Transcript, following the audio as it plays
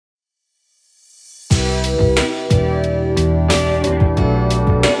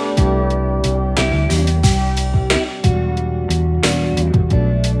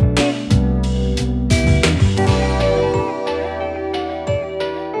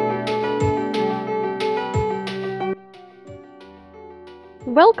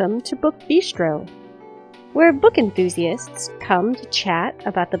Welcome to Book Bistro, where book enthusiasts come to chat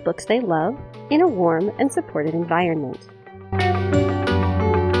about the books they love in a warm and supportive environment.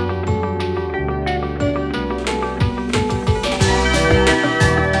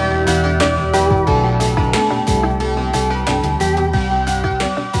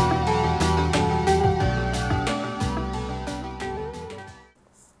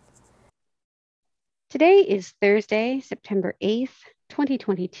 Today is Thursday, September 8th,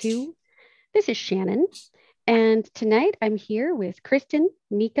 2022. This is Shannon, and tonight I'm here with Kristen,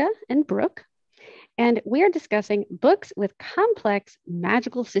 Mika, and Brooke, and we are discussing books with complex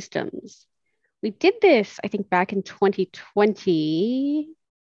magical systems. We did this, I think, back in 2020,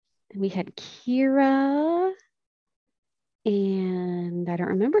 and we had Kira, and I don't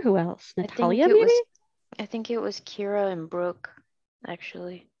remember who else. Natalia, maybe? I think it was Kira and Brooke,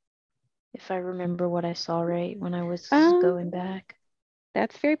 actually. If I remember what I saw right when I was going back.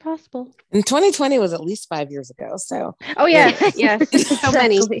 That's very possible. And 2020 was at least 5 years ago. So. Oh yeah, yes. So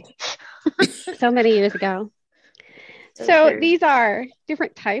many. So many years ago. So these are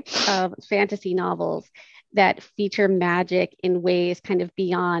different types of fantasy novels that feature magic in ways kind of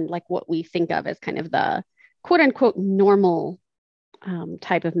beyond like what we think of as kind of the quote unquote normal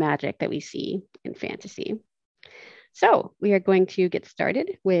type of magic that we see in fantasy. So we are going to get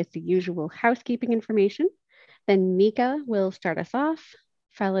started with the usual housekeeping information. Then Mika will start us off,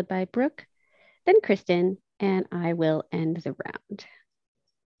 followed by Brooke, then Kristen, and I will end the round.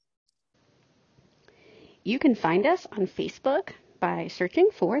 You can find us on Facebook by searching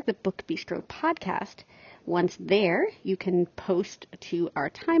for the Book Bistro podcast. Once there, you can post to our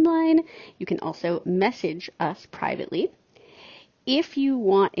timeline. You can also message us privately. If you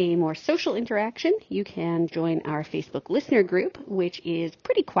want a more social interaction, you can join our Facebook listener group, which is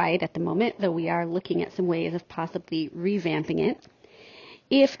pretty quiet at the moment, though we are looking at some ways of possibly revamping it.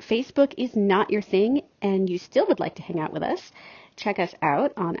 If Facebook is not your thing and you still would like to hang out with us, check us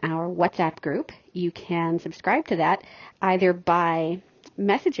out on our WhatsApp group. You can subscribe to that either by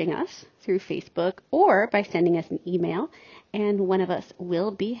messaging us through Facebook or by sending us an email, and one of us will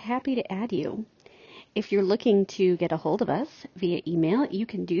be happy to add you. If you're looking to get a hold of us via email, you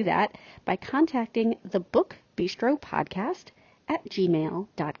can do that by contacting the Book Bistro Podcast at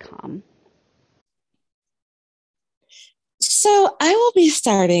gmail.com. So I will be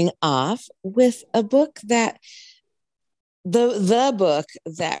starting off with a book that the book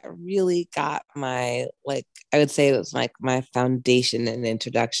that really got my, like, I would say it was like my foundation and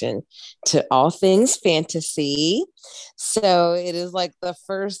introduction to all things fantasy. So it is like the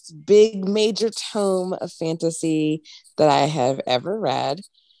first big major tome of fantasy that I have ever read.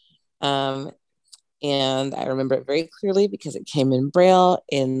 And I remember it very clearly because it came in Braille,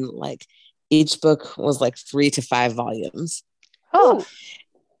 in like each book was like 3 to 5 volumes. Oh.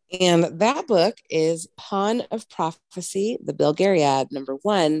 And that book is Pawn of Prophecy, the Belgariad,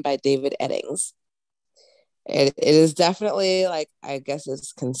 #1 by David Eddings. It is definitely, like, I guess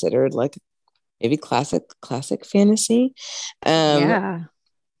it's considered like maybe classic fantasy. Yeah.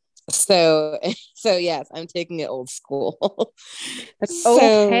 So yes, I'm taking it old school. That's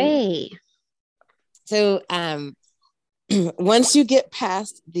okay. So once you get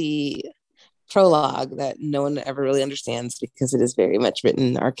past the prologue that no one ever really understands because it is very much written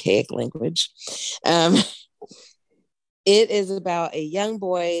in archaic language. It is about a young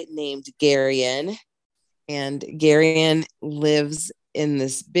boy named Garion, and Garion lives in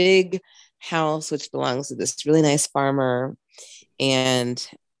this big house which belongs to this really nice farmer, and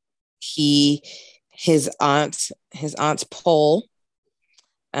his aunt's Pol,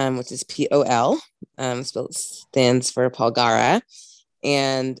 which is Pol, stands for Polgara,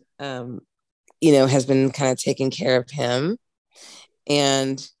 and has been kind of taking care of him.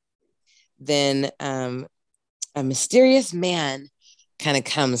 And then a mysterious man kind of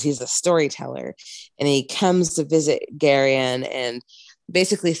comes. He's a storyteller, and he comes to visit Garion and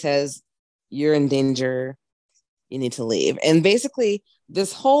basically says, "You're in danger. You need to leave." And basically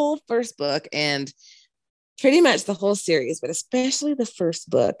this whole first book, and pretty much the whole series, but especially the first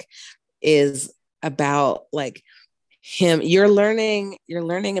book, is about like him. You're learning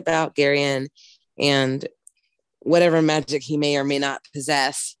about Garion and whatever magic he may or may not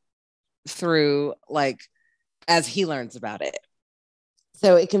possess through, like, as he learns about it.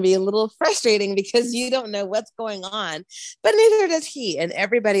 So it can be a little frustrating because you don't know what's going on, but neither does he. And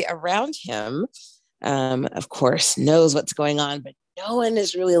everybody around him, of course, knows what's going on, but no one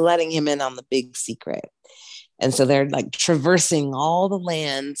is really letting him in on the big secret. And so they're like traversing all the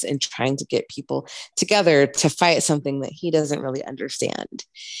lands and trying to get people together to fight something that he doesn't really understand.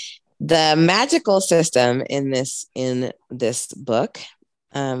 The magical system in this book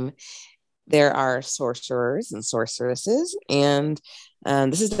There are sorcerers and sorceresses, and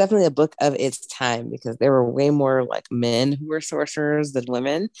this is definitely a book of its time because there were way more like men who were sorcerers than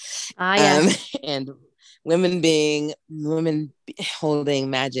women. And women holding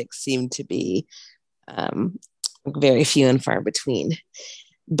magic seemed to be very few and far between.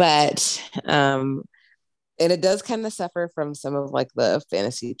 But and it does kind of suffer from some of like the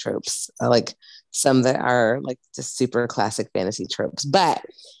fantasy tropes, like some that are like just super classic fantasy tropes. But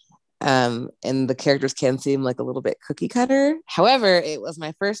and the characters can seem like a little bit cookie cutter. However, it was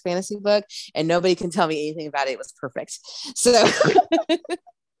my first fantasy book, and nobody can tell me anything about it. It was perfect. So,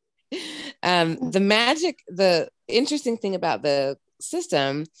 the interesting thing about the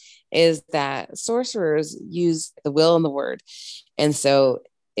system is that sorcerers use the will and the word, and so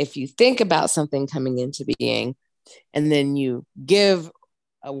if you think about something coming into being, and then you give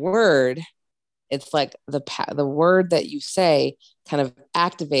a word, it's like the word that you say kind of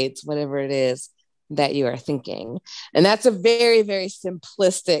activates whatever it is that you are thinking. And that's a very, very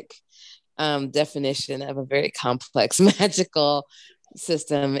simplistic definition of a very complex magical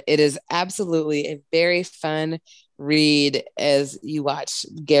system. It is absolutely a very fun read as you watch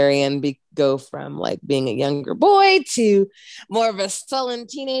Garion go from like being a younger boy to more of a sullen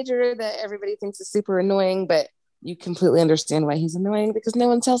teenager that everybody thinks is super annoying, but you completely understand why he's annoying because no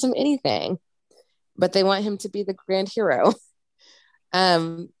one tells him anything. But they want him to be the grand hero.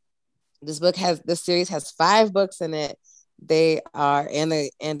 This series has 5 books in it. They are and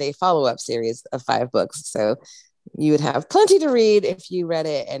a follow-up series of 5 books. So you would have plenty to read if you read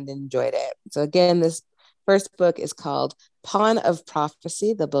it and enjoyed it. So again, this first book is called Pawn of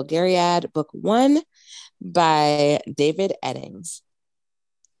Prophecy, the Bulgariad, Book 1 by David Eddings.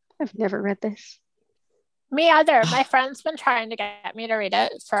 I've never read this. Me either. My friend's been trying to get me to read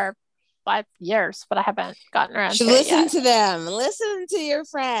it for 5 years, but I haven't gotten around to it yet. Listen to them. Listen to your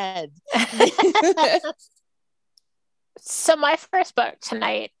friend. So my first book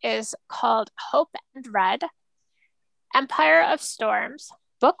tonight is called Hope and Red, Empire of Storms,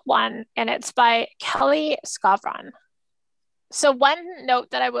 Book 1, and it's by Kelly Skowron. So one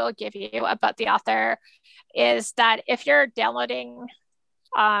note that I will give you about the author is that if you're downloading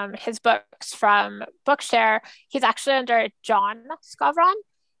his books from Bookshare, he's actually under John Skowron.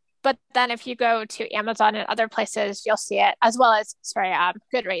 But then if you go to Amazon and other places, you'll see it, as well as,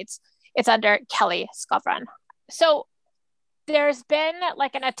 Goodreads. It's under Kelly Skowron. So there's been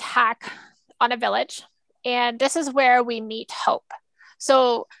like an attack on a village, and this is where we meet Hope.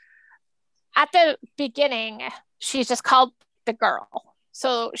 So at the beginning, she's just called the girl.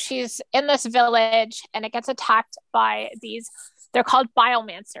 So she's in this village, and it gets attacked by they're called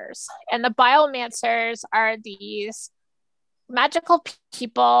biomancers. And the biomancers are these magical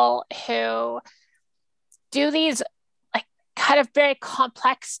people who do these like kind of very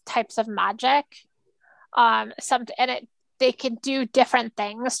complex types of magic. They can do different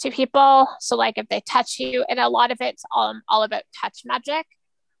things to people. So like if they touch you, and a lot of it's all about touch magic,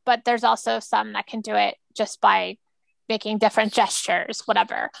 but there's also some that can do it just by making different gestures,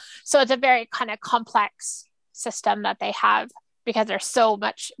 whatever. So it's a very kind of complex system that they have because there's so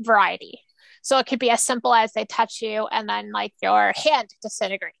much variety. So it could be as simple as they touch you and then like your hand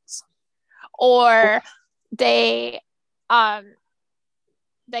disintegrates, or they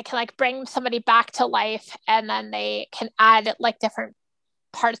can like bring somebody back to life, and then they can add like different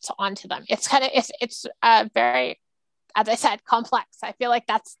parts onto them. It's very, as I said, complex. I feel like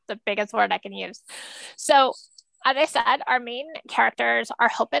that's the biggest word I can use. So as I said, our main characters are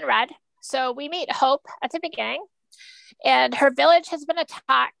Hope and Red. So we meet Hope at the beginning, and her village has been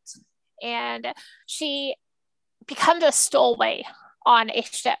attacked, and she becomes a stowaway on a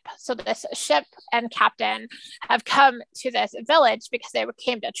ship. So this ship and captain have come to this village because they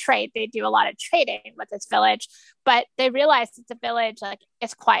came to trade. They do a lot of trading with this village, but they realize that the village like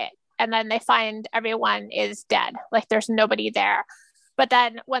it's quiet, and then they find everyone is dead. Like there's nobody there. But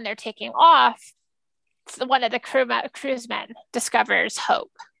then when they're taking off, one of the crewsmen discovers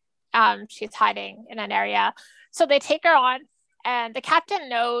Hope. She's hiding in an area. So they take her on, and the captain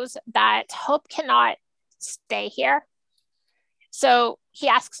knows that Hope cannot stay here. So he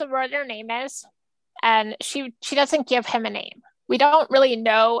asks her what her name is, and she doesn't give him a name. We don't really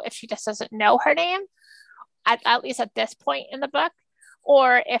know if she just doesn't know her name, at least at this point in the book,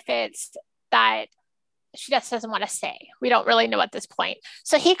 or if it's that she just doesn't want to say. We don't really know at this point.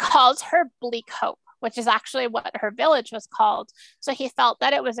 So he calls her Bleak Hope, which is actually what her village was called. So he felt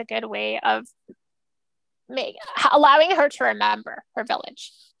that it was a good way of allowing her to remember her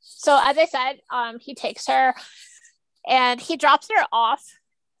village. So as I said, he takes her and he drops her off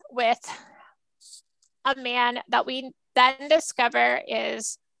with a man that we then discover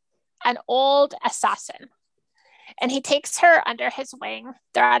is an old assassin. And he takes her under his wing.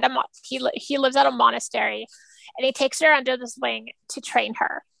 They're at he lives at a monastery, and he takes her under this wing to train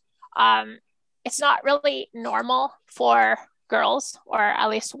her. It's not really normal for girls, or at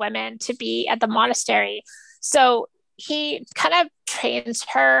least women, to be at the monastery. So he kind of trains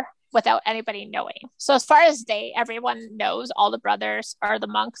her without anybody knowing. So as far as everyone knows, all the brothers or the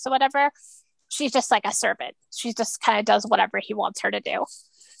monks or whatever, she's just like a servant. She just kind of does whatever he wants her to do.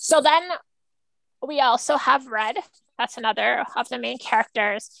 So then we also have Red. That's another of the main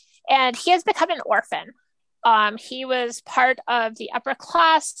characters. And he has become an orphan. He was part of the upper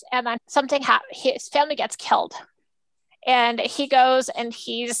class, and then something happened. His family gets killed. And he goes and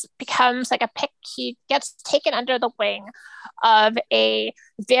becomes like he gets taken under the wing of a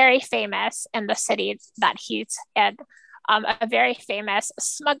very famous, in the city that he's in, a very famous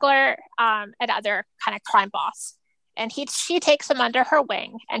smuggler and other kind of crime boss. And she takes him under her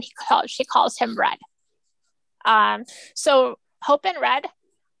wing, and she calls him Red. So Hope and Red,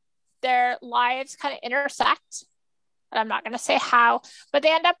 their lives kind of intersect. And I'm not going to say how, but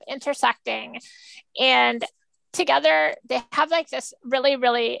they end up intersecting. And together, they have like this really,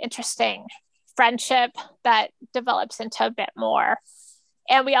 really interesting friendship that develops into a bit more.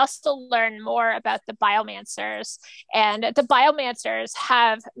 And we also learn more about the Biomancers. And the Biomancers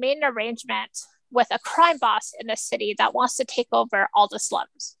have made an arrangement with a crime boss in the city that wants to take over all the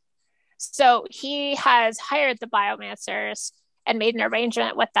slums. So he has hired the Biomancers and made an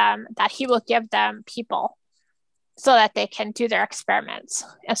arrangement with them that he will give them people so that they can do their experiments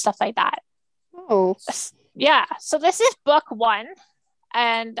and stuff like that. Oh. Yeah. So this is book 1.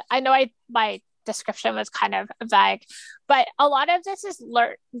 And I know my description was kind of vague, but a lot of this is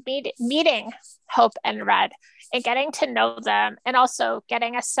meeting Hope and Red and getting to know them, and also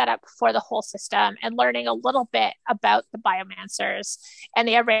getting a setup for the whole system and learning a little bit about the Biomancers and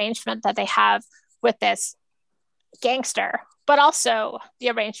the arrangement that they have with this gangster, but also the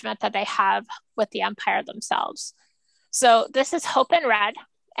arrangement that they have with the Empire themselves. So this is Hope and Red,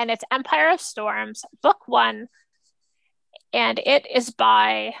 and it's Empire of Storms, book 1, and it is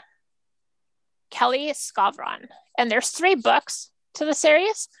by Kelly Skavron. And there's 3 books to the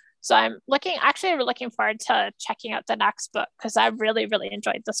series. So I'm looking forward to checking out the next book, because I really, really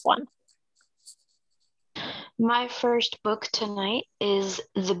enjoyed this one. My first book tonight is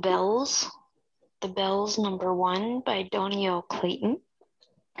The Bells. The Bells #1 by Donielle Clayton.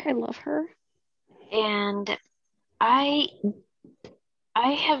 I love her. And I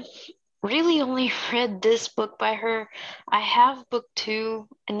have really only read this book by her. I have book 2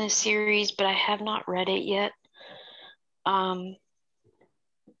 in this series, but I have not read it yet.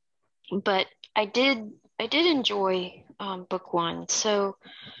 But I did enjoy book 1. So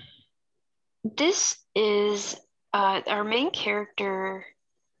this is our main character,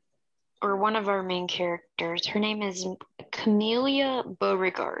 or one of our main characters. Her name is Camelia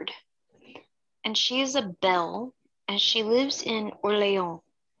Beauregard, and she is a belle, and she lives in Orléans.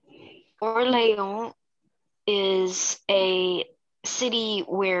 Orléans is a city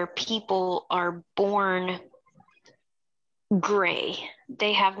where people are born gray.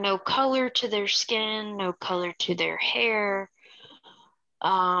 They have no color to their skin, no color to their hair.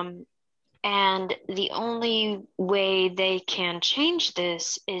 And the only way they can change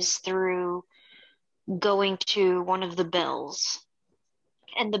this is through going to one of the bells.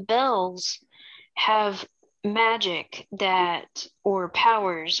 And the bells have magic or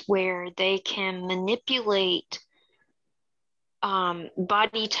powers where they can manipulate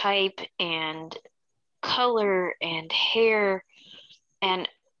body type and color and hair and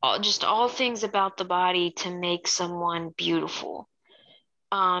just all things about the body to make someone beautiful.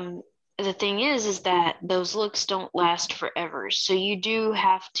 The thing is that those looks don't last forever. So you do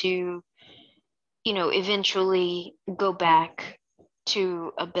have to, eventually go back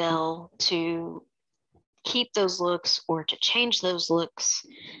to a belle to keep those looks or to change those looks.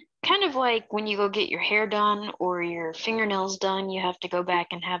 Kind of like when you go get your hair done or your fingernails done, you have to go back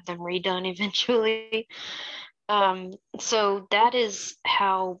and have them redone eventually. So that is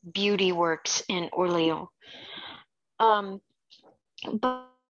how beauty works in Orléans.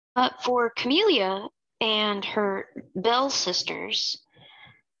 But for Camelia and her belle sisters,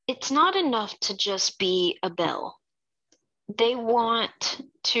 it's not enough to just be a belle. They want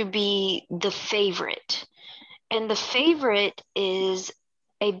to be the favorite. And the favorite is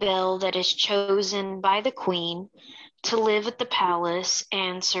a belle that is chosen by the queen to live at the palace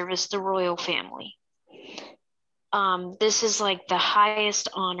and service the royal family. This is like the highest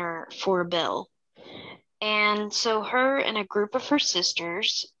honor for a belle. And so her and a group of her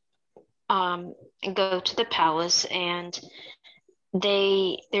sisters and go to the palace, and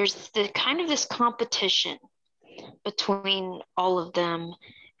there's the kind of this competition between all of them,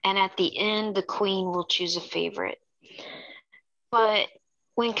 and at the end the queen will choose a favorite. But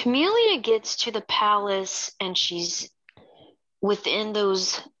when Camellia gets to the palace and she's within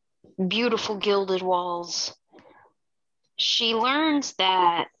those beautiful gilded walls, she learns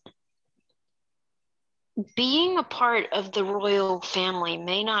that being a part of the royal family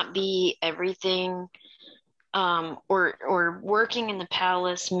may not be everything, or working in the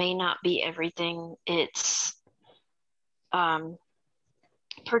palace may not be everything it's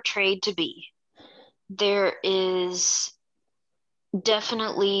portrayed to be. There is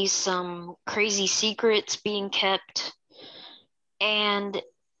definitely some crazy secrets being kept, and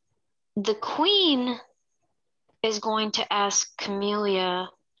the queen is going to ask Camellia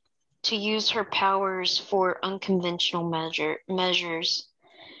to use her powers for unconventional measures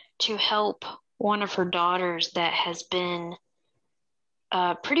to help one of her daughters that has been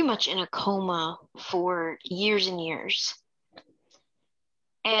pretty much in a coma for years and years.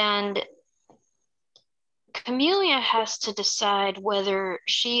 And Camellia has to decide whether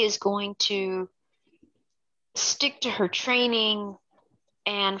she is going to stick to her training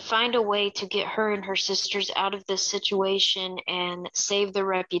and find a way to get her and her sisters out of this situation and save the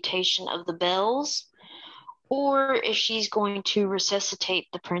reputation of the Bells, or if she's going to resuscitate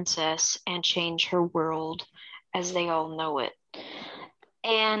the princess and change her world as they all know it.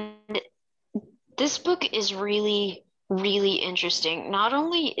 And this book is really, really interesting. Not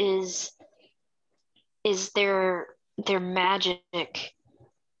only is their magic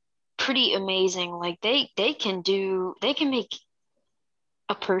pretty amazing, like they can make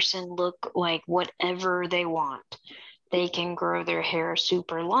a person look like whatever they want. They can grow their hair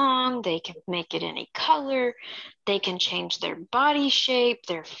super long, they can make it any color, they can change their body shape,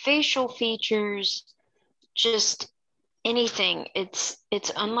 their facial features, just anything. It's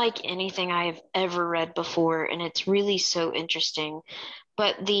unlike anything I have ever read before, and it's really so interesting.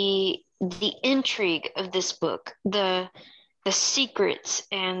 But the intrigue of this book, the secrets,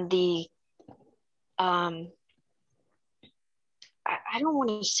 and the I don't want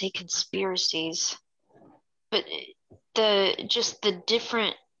to say conspiracies, but the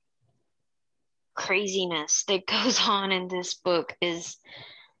different craziness that goes on in this book is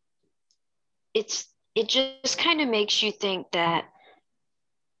it just kind of makes you think that,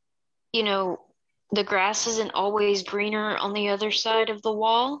 you know, the grass isn't always greener on the other side of the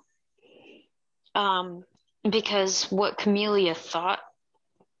wall, because what Camellia thought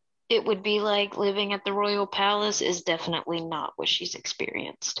it would be like living at the royal palace is definitely not what she's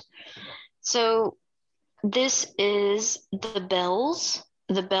experienced. So this is The Bells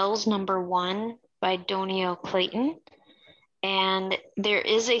 #1 by Donielle Clayton. And there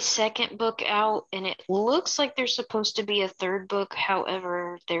is a second book out, and it looks like there's supposed to be a third book.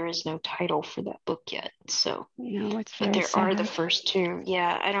 However, there is no title for that book yet. So, no, it's but there sad. are the first two.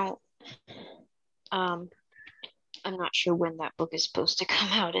 Yeah, I don't. I'm not sure when that book is supposed to come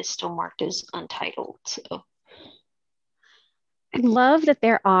out. It's still marked as untitled. So. I love that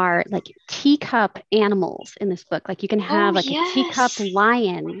there are like teacup animals in this book. Like you can have a teacup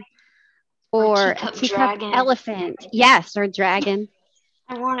lion or a teacup elephant. Yes, or a dragon.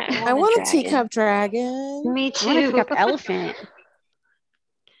 I want a teacup dragon. Me too. I want a teacup elephant.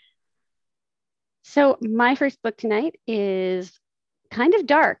 So my first book tonight is kind of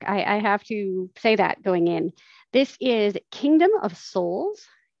dark. I have to say that going in. This is Kingdom of Souls,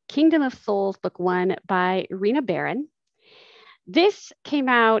 Book 1 by Rena Barron. This came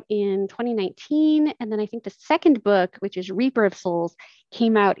out in 2019, and then I think the second book, which is Reaper of Souls,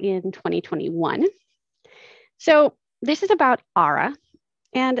 came out in 2021. So this is about Ara,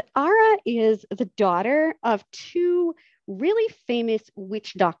 and Ara is the daughter of two really famous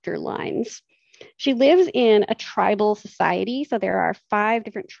witch doctor lines. She lives in a tribal society, so there are 5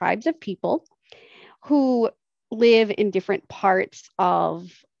 different tribes of people who live in different parts of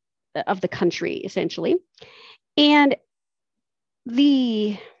the country, essentially. And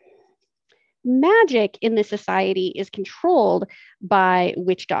the magic in this society is controlled by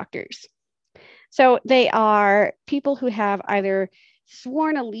witch doctors. So they are people who have either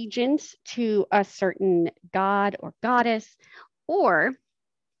sworn allegiance to a certain god or goddess, or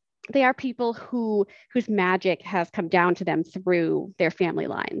they are people whose magic has come down to them through their family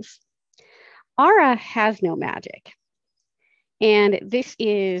lines. Ara has no magic, and this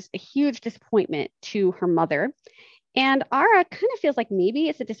is a huge disappointment to her mother. And Ara kind of feels like maybe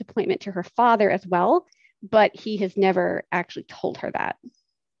it's a disappointment to her father as well, but he has never actually told her that.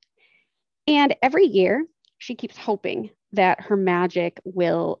 And every year, she keeps hoping that her magic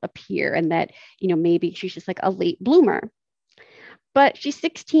will appear and that, maybe she's just like a late bloomer. But she's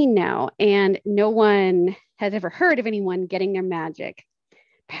 16 now, and no one has ever heard of anyone getting their magic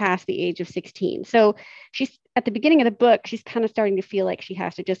past the age of 16. So she's at the beginning of the book, she's kind of starting to feel like she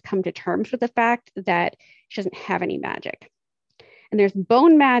has to just come to terms with the fact that she doesn't have any magic. And there's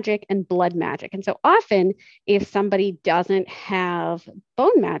bone magic and blood magic. And so often, if somebody doesn't have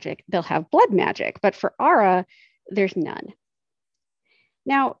bone magic, they'll have blood magic. But for Ara, there's none.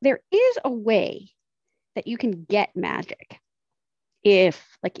 Now, there is a way that you can get magic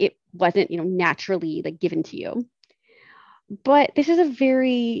if it wasn't, naturally given to you. But this is a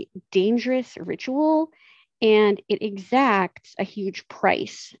very dangerous ritual, and it exacts a huge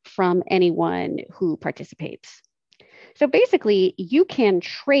price from anyone who participates. So basically, you can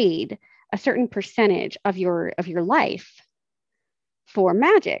trade a certain percentage of your life for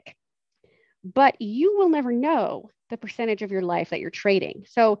magic, but you will never know the percentage of your life that you're trading.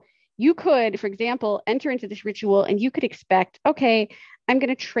 So you could, for example, enter into this ritual and you could expect, okay, I'm going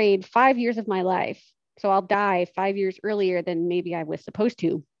to trade 5 years of my life. So I'll die 5 years earlier than maybe I was supposed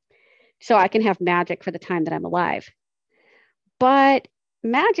to, so I can have magic for the time that I'm alive. But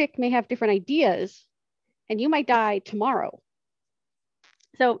magic may have different ideas, and you might die tomorrow.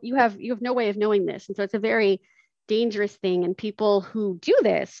 So you have no way of knowing this. And so it's a very dangerous thing. And people who do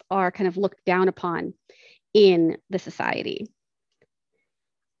this are kind of looked down upon in the society.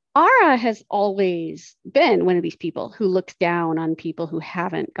 Ara has always been one of these people who looks down on people who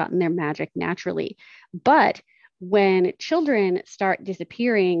haven't gotten their magic naturally. But when children start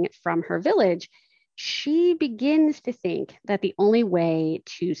disappearing from her village, she begins to think that the only way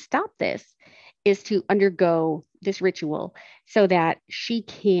to stop this is to undergo this ritual so that she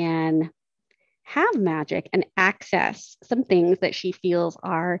can have magic and access some things that she feels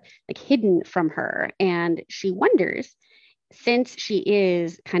are hidden from her. And she wonders, since she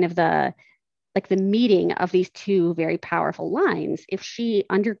is kind of the meeting of these two very powerful lines, if she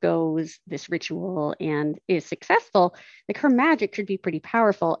undergoes this ritual and is successful, her magic should be pretty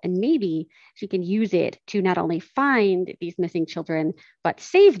powerful, and maybe she can use it to not only find these missing children but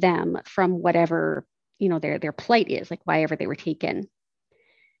save them from whatever their plight is, why ever they were taken.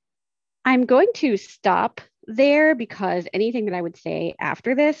 I'm going to stop there because anything that I would say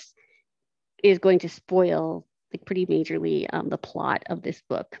after this is going to spoil pretty majorly the plot of this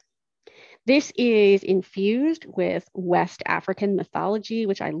book. This is infused with West African mythology,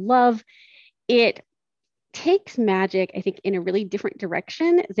 which I love. It takes magic, I think, in a really different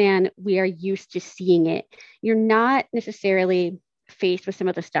direction than we are used to seeing it. You're not necessarily faced with some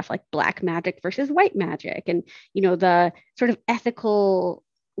of the stuff like black magic versus white magic and, the sort of ethical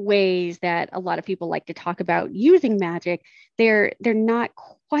ways that a lot of people like to talk about using magic. They're not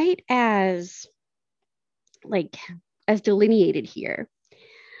quite as delineated here.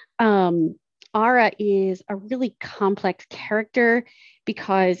 Ara is a really complex character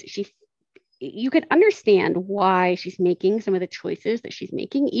because you can understand why she's making some of the choices that she's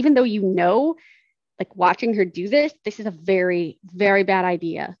making, even though watching her do this is a very, very bad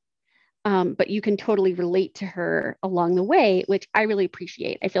idea. But you can totally relate to her along the way, which I really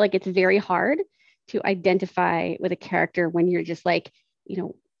appreciate. I feel like it's very hard to identify with a character when you're just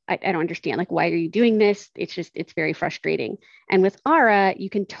I don't understand, why are you doing this? It's very frustrating. And with Ara, you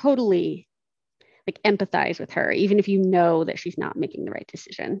can totally empathize with her, even if you know that she's not making the right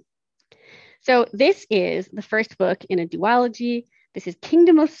decision. So this is the first book in a duology. This is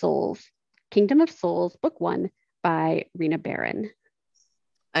Kingdom of Souls, Book 1 by Rena Barron.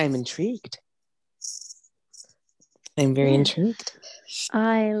 I'm intrigued. I'm very intrigued.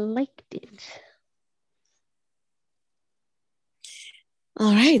 I liked it.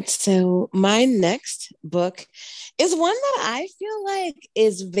 All right. So my next book is one that I feel like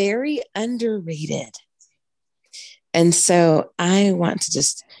is very underrated. And so I want to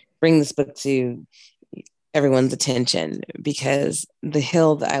just bring this book to everyone's attention because The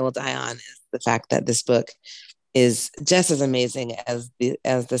Hill That I Will Die On is the fact that this book is just as amazing as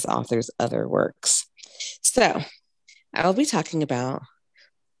this author's other works. So I will be talking about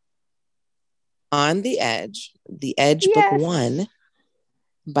On the Edge, yes. Book 1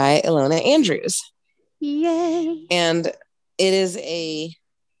 by Ilona Andrews. Yay! And it is a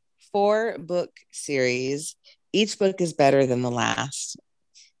 4-book series. Each book is better than the last.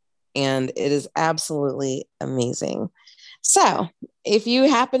 And it is absolutely amazing. So if you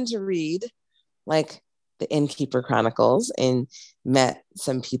happen to read the Innkeeper Chronicles and met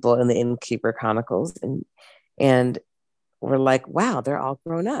some people in the Innkeeper Chronicles and were like, wow, they're all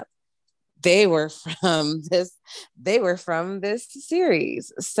grown up. They were from this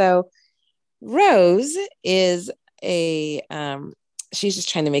series. So Rose is she's just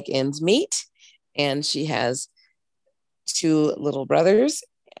trying to make ends meet, and she has two little brothers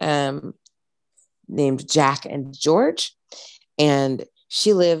named Jack and George, and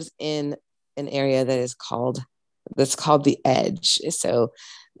she lives in an area that's called the Edge. So,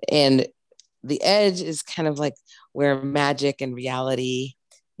 and the Edge is kind of like where magic and reality,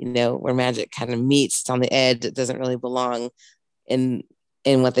 where magic kind of meets. It's on the edge. It doesn't really belong in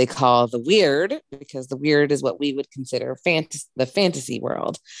what they call the weird, because the weird is what we would consider the fantasy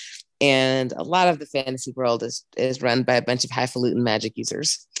world. And a lot of the fantasy world is run by a bunch of highfalutin magic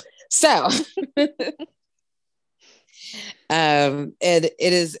users. So, and it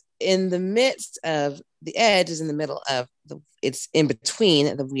is in the midst of the Edge, is in the middle of it's in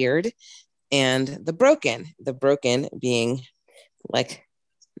between the weird and the broken. The broken being like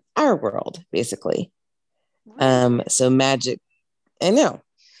our world, basically. So magic, I know.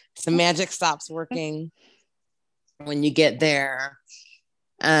 So magic stops working when you get there.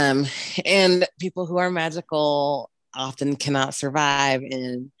 And people who are magical often cannot survive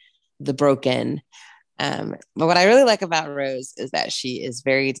in the broken. But what I really like about Rose is that she is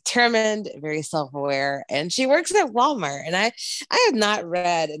very determined, very self-aware, and she works at Walmart. And I have not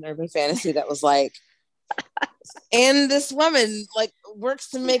read an urban fantasy that was like, and this woman like works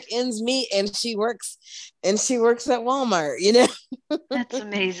to make ends meet, and she works at Walmart, That's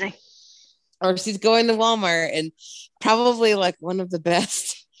amazing. Or she's going to Walmart, and probably one of the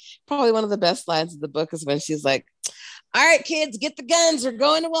best lines of the book is when she's like, all right, kids, get the guns. We're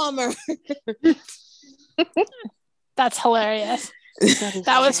going to Walmart. That's hilarious.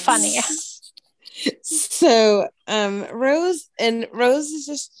 That was funny. So Rose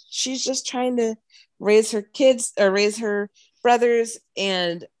is she's just trying to raise her kids, or raise her brothers,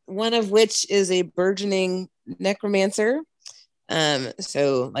 and one of which is a burgeoning necromancer.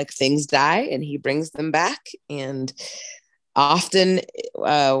 So things die and he brings them back, and often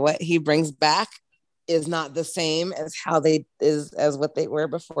what he brings back is not the same as as what they were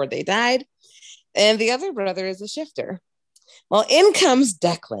before they died. And the other brother is a shifter. Well, in comes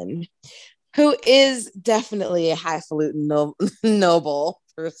Declan, who is definitely a highfalutin noble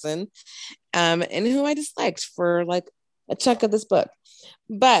person, and who I disliked for a chunk of this book.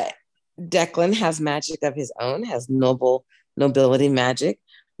 But Declan has magic of his own, has nobility magic.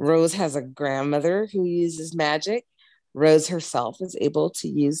 Rose has a grandmother who uses magic. Rose herself is able to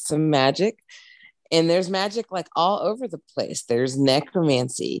use some magic. And there's magic all over the place. There's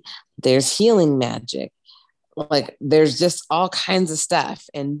necromancy, there's healing magic, there's just all kinds of stuff.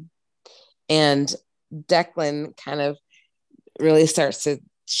 And Declan kind of really starts to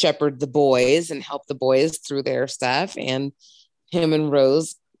shepherd the boys and help the boys through their stuff. And him and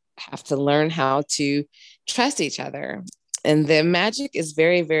Rose have to learn how to trust each other. And the magic is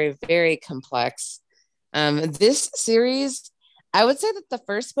very, very, very complex. This series, I would say that the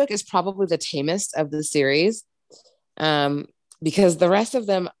first book is probably the tamest of the series, because the rest of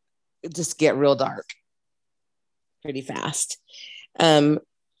them just get real dark pretty fast.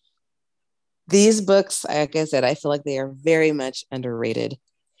 These books, like I said, I feel like they are very much underrated,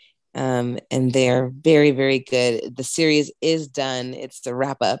 and they are very, very good. The series is done. It's the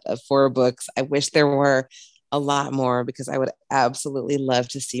wrap up of 4 books. I wish there were a lot more, because I would absolutely love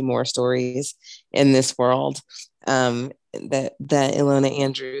to see more stories in this world that Ilona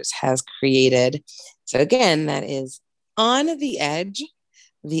Andrews has created. So again, that is On the Edge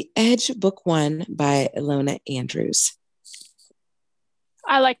Book 1 by Ilona Andrews.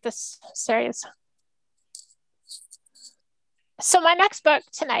 I like this series. So my next book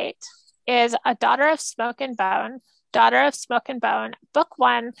tonight is A Daughter of Smoke and Bone, Book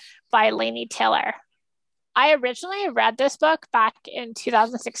 1 by Laini Taylor. I originally read this book back in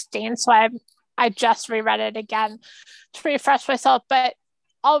 2016, so I just reread it again to refresh myself. But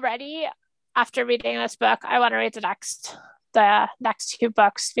already, after reading this book, I want to read the next 2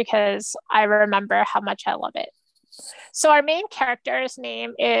 books, because I remember how much I love it. So our main character's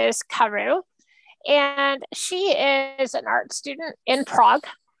name is Karu, and she is an art student in Prague.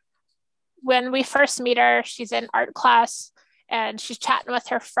 When we first meet her, she's in art class, and she's chatting with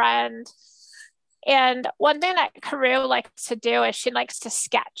her friend. And one thing that Karu likes to do is she likes to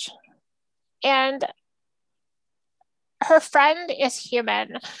sketch. And her friend is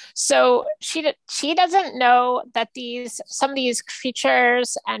human, so she doesn't know that some of these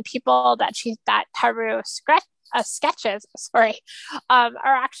creatures and people that Karu sketches, are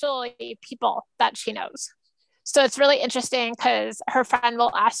actually people that she knows. So it's really interesting, because her friend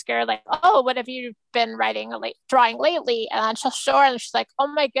will ask her oh, what have you been drawing lately? And then she'll show her, and she's like, oh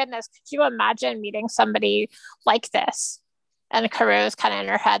my goodness, could you imagine meeting somebody like this? And Karoo is kind of in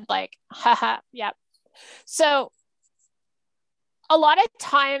her head like, haha, yep. So a lot of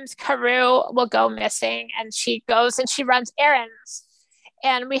times Karoo will go missing, and she goes and she runs errands.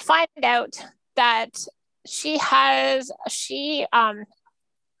 And we find out that she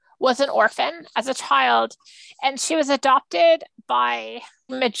was an orphan as a child, and she was adopted by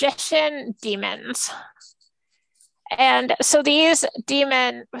magician demons. And so these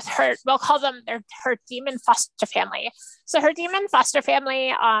demon, we'll call them her demon foster family. So her demon foster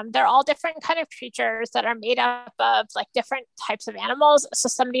family, they're all different kind of creatures that are made up of like different types of animals. So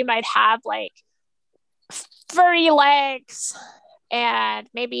somebody might have like furry legs and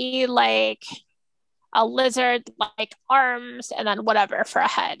maybe like a lizard like arms and then whatever for a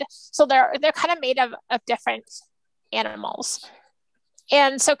head. So they're kind of made of different animals.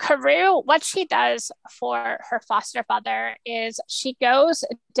 And so Karoo, what she does for her foster father is she goes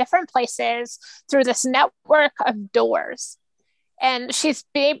different places through this network of doors. And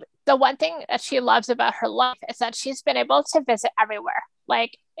the one thing that she loves about her life is that she's been able to visit everywhere.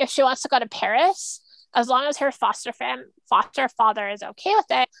 Like if she wants to go to Paris, as long as her foster father is okay with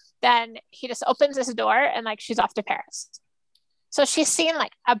it, then he just opens his door and like she's off to Paris. So she's seen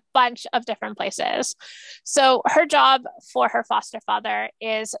like a bunch of different places. So her job for her foster father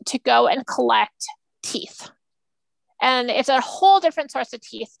is to go and collect teeth. And it's a whole different source of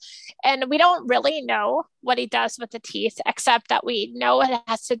teeth. And we don't really know what he does with the teeth, except that we know it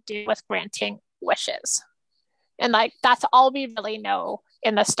has to do with granting wishes. And like that's all we really know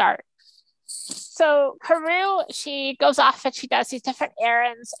in the start. So Karoo, she goes off and she does these different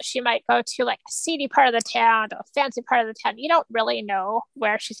errands. She might go to like a seedy part of the town, a fancy part of the town. You don't really know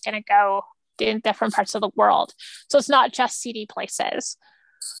where she's going to go in different parts of the world. So it's not just seedy places.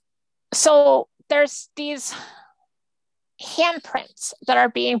 So there's these handprints that are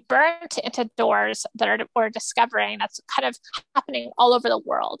being burnt into doors that we're discovering that's kind of happening all over the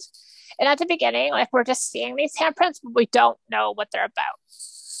world. And at the beginning, like we're just seeing these handprints, but we don't know what they're about.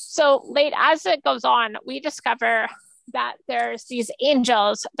 So late as it goes on, we discover that there's these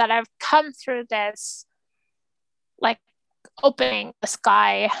angels that have come through this like opening the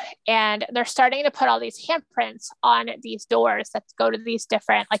sky, and they're starting to put all these handprints on these doors that go to these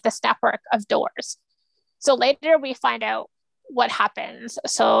different, like this network of doors. So later we find out what happens.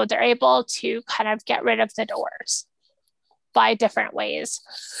 So they're able to kind of get rid of the doors by different ways.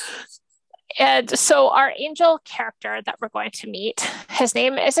 And so our angel character that we're going to meet, his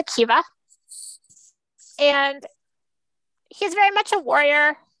name is Akiva. And he's very much a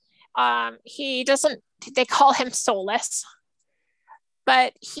warrior. They call him soulless.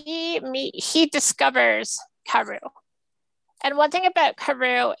 But he discovers Karoo. And one thing about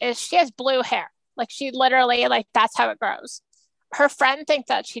Karoo is she has blue hair. Like she literally, like that's how it grows. Her friend thinks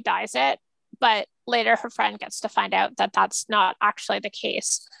that she dyes it, but later her friend gets to find out that that's not actually the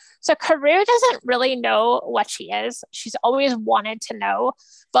case. So Karoo doesn't really know what she is. She's always wanted to know,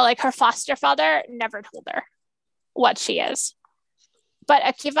 but like her foster father never told her what she is. But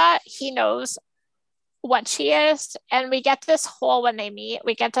Akiva, he knows what she is. And we get this whole, when they meet,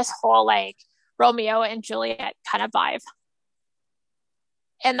 we get this whole like Romeo and Juliet kind of vibe.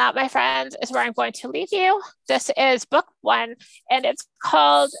 And that, my friends, is where I'm going to leave you. This is book 1, and it's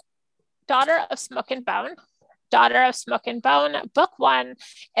called Daughter of Smoke and Bone. Daughter of Smoke and Bone, book 1, and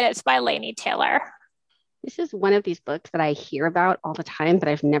it's by Laini Taylor. This is one of these books that I hear about all the time, but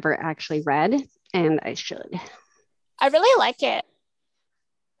I've never actually read, and I should. I really like it.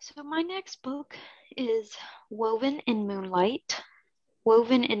 So my next book is Woven in Moonlight.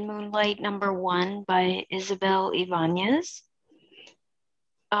 Woven in Moonlight, number 1 by Isabel Ibanez.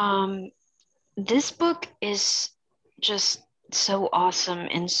 This book is just so awesome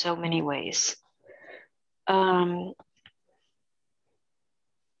in so many ways.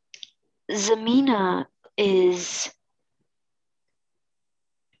 Zemina is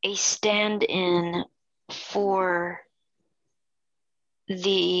a stand-in for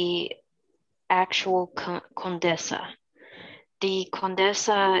the actual Condesa. The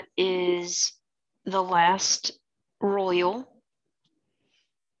Condesa is the last royal,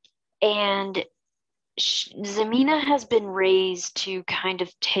 and Zemina has been raised to kind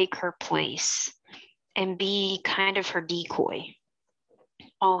of take her place and be kind of her decoy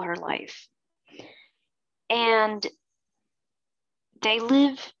all her life. And they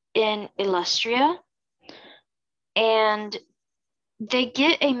live in Illustria, and they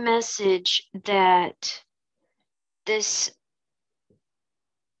get a message that this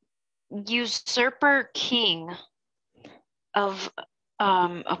usurper king of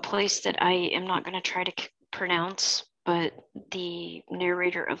a place that I am not going to try to pronounce, but the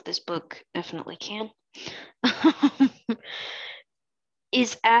narrator of this book definitely can.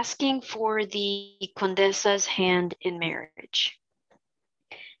 is asking for the Condesa's hand in marriage.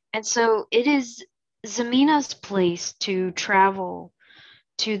 And so it is Zamina's place to travel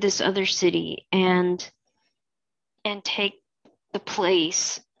to this other city and take the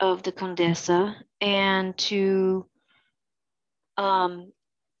place of the Condesa, and to and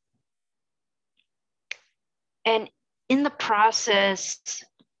in the process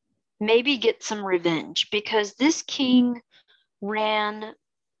maybe get some revenge, because this king ran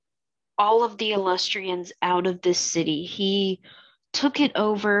all of the Illustrians out of this city. He took it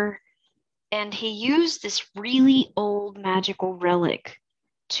over, and he used this really old magical relic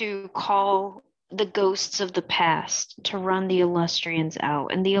to call the ghosts of the past to run the Illustrians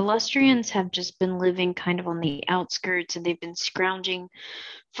out. And the Illustrians have just been living kind of on the outskirts, and they've been scrounging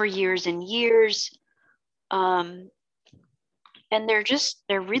for years and years. And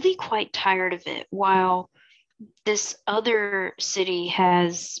they're really quite tired of it, while this other city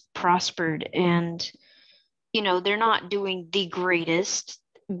has prospered, and they're not doing the greatest,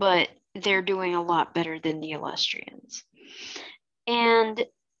 but they're doing a lot better than the Illustrians. And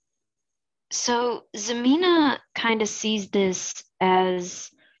so Zamina kind of sees this as,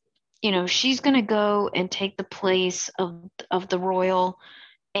 she's going to go and take the place of the royal,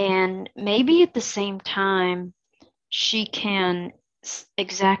 and maybe at the same time she can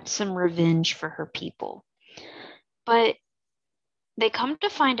exact some revenge for her people. But they come to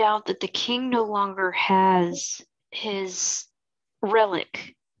find out that the king no longer has his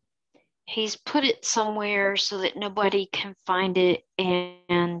relic. He's put it somewhere so that nobody can find it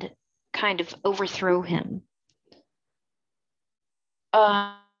and kind of overthrow him.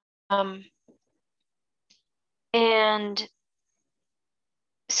 And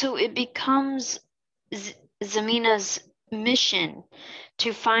so it becomes Zamina's mission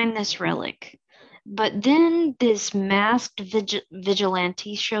to find this relic. But then this masked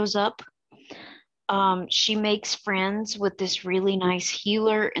vigilante shows up. She makes friends with this really nice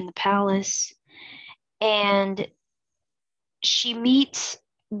healer in the palace, and she meets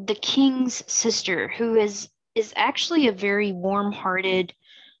the king's sister, who is actually a very warm-hearted,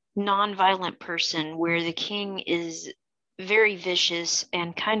 non-violent person, where the king is very vicious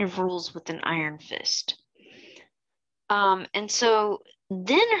and kind of rules with an iron fist. And so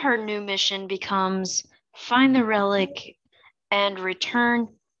then her new mission becomes find the relic and return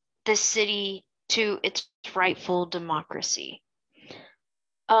the city to its rightful democracy.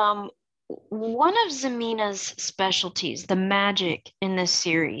 One of Zamina's specialties, the magic in this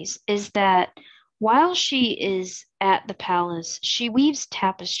series, is that while she is at the palace, she weaves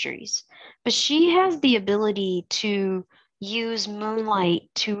tapestries, but she has the ability to use moonlight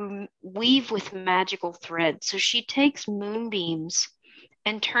to weave with magical thread. So she takes moonbeams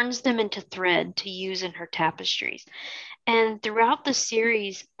and turns them into thread to use in her tapestries. And throughout the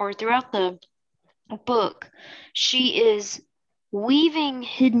series, or throughout the book, she is weaving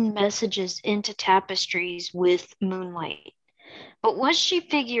hidden messages into tapestries with moonlight. But what she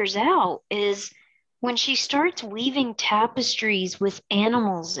figures out is when she starts weaving tapestries with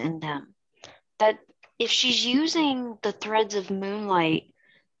animals in them, that if she's using the threads of moonlight,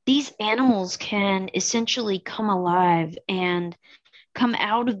 these animals can essentially come alive and come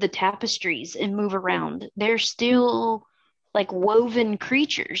out of the tapestries and move around. They're still like woven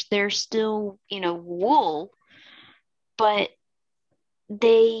creatures. They're still, wool, but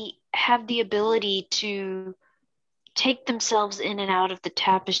they have the ability to take themselves in and out of the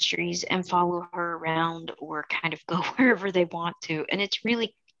tapestries and follow her around, or kind of go wherever they want to. And it's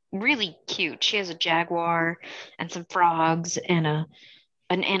really, really cute. She has a jaguar and some frogs and an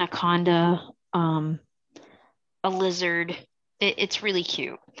anaconda, a lizard. It's really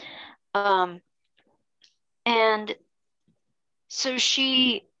cute. And so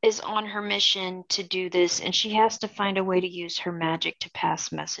she is on her mission to do this, and she has to find a way to use her magic to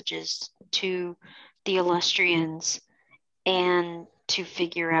pass messages to the Illustrians and to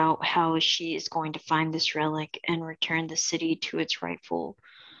figure out how she is going to find this relic and return the city to its rightful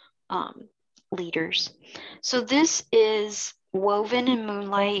leaders. So this is Woven in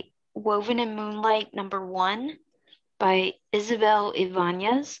Moonlight #1 by Isabel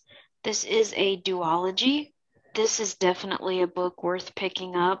Ibanez. This is a duology. This is definitely a book worth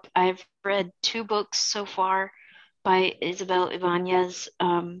picking up. I've read 2 books so far by Isabel Ibanez.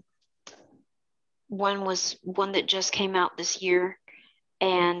 One was one that just came out this year,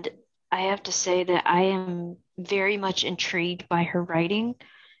 and I have to say that I am very much intrigued by her writing.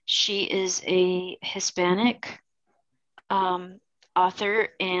 She is a Hispanic author,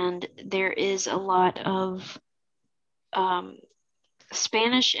 and there is a lot of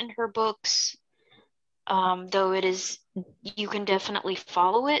Spanish in her books, though it is, you can definitely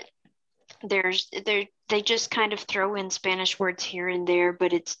follow it. They just kind of throw in Spanish words here and there,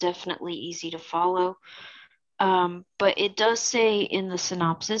 but it's definitely easy to follow. But it does say in the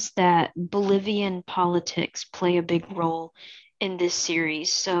synopsis that Bolivian politics play a big role in this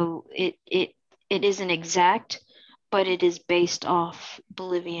series. So it isn't exact, but it is based off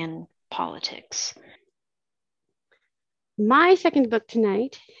Bolivian politics. My second book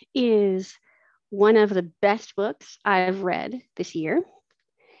tonight is one of the best books I've read this year.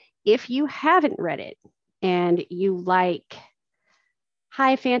 If you haven't read it and you like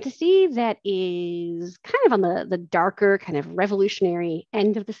high fantasy that is kind of on the darker, kind of revolutionary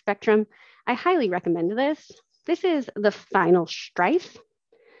end of the spectrum, I highly recommend this. This is The Final Strife.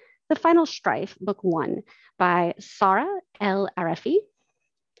 The Final Strife, book 1 by Sara El-Arafi.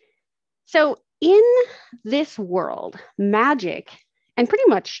 So in this world, magic and pretty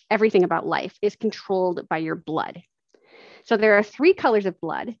much everything about life is controlled by your blood. So there are 3 colors of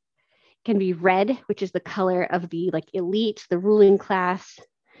blood. It can be red, which is the color of the elite, the ruling class.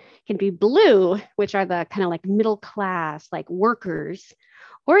 It can be blue, which are the kind of middle class, workers,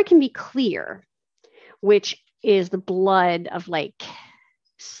 or it can be clear, which is the blood of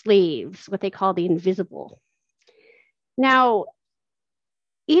slaves, what they call the invisible. Now,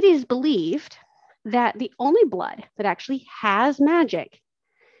 it is believed that the only blood that actually has magic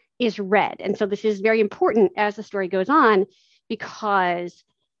is red. And so this is very important as the story goes on, because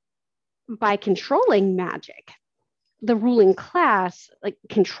by controlling magic, the ruling class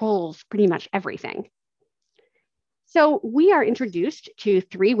controls pretty much everything. So we are introduced to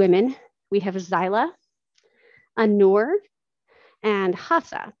 3 women. We have Zyla, Anur, and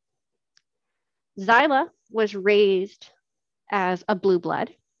Hassa. Zyla was raised as a blue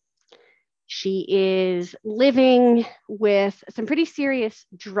blood. She is living with some pretty serious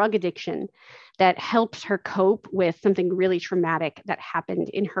drug addiction that helps her cope with something really traumatic that happened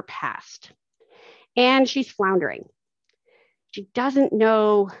in her past. And she's floundering. She doesn't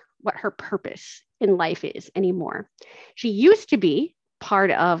know what her purpose in life is anymore. She used to be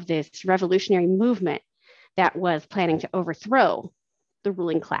part of this revolutionary movement that was planning to overthrow the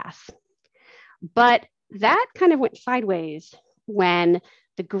ruling class. But that kind of went sideways when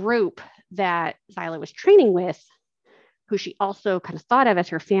the group that Zyla was training with, who she also kind of thought of as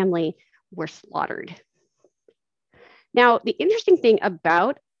her family, were slaughtered. Now, the interesting thing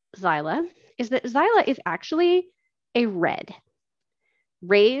about Zyla is that Zyla is actually a red,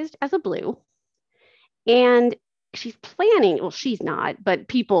 raised as a blue, and she's planning, well, she's not, but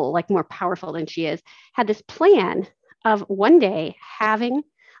people more powerful than she is, had this plan of one day having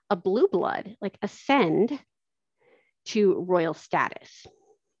a blue blood ascend to royal status.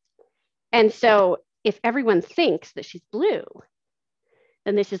 And so if everyone thinks that she's blue,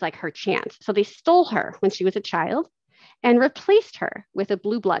 then this is her chance. So they stole her when she was a child and replaced her with a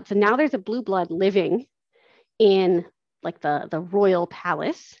blue blood. So now there's a blue blood living in the royal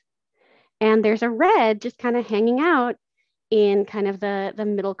palace. And there's a red just kind of hanging out in kind of the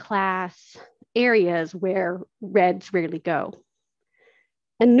middle class areas where reds rarely go.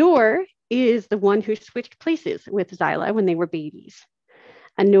 Anur is the one who switched places with Zyla when they were babies.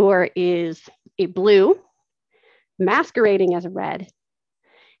 Anur is a blue, masquerading as a red.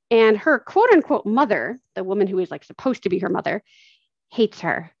 And her quote unquote mother, the woman who is supposed to be her mother, hates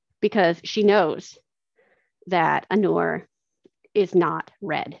her because she knows that Anur is not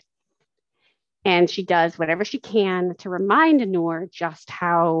red. And she does whatever she can to remind Anur just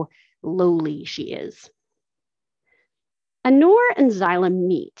how lowly she is. Anur and Zyla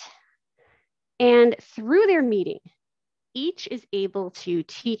meet. And through their meeting, each is able to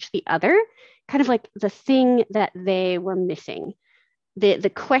teach the other kind of the thing that they were missing.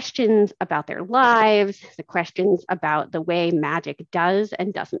 The questions about their lives, the questions about the way magic does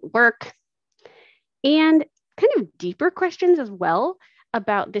and doesn't work, and kind of deeper questions as well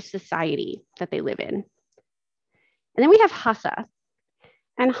about this society that they live in. And then we have Hassa.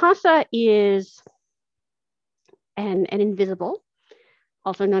 And Hassa is an invisible,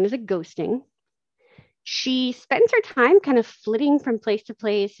 also known as a ghosting. She spends her time kind of flitting from place to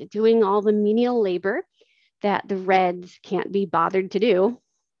place, doing all the menial labor that the Reds can't be bothered to do.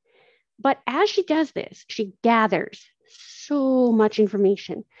 But as she does this, she gathers so much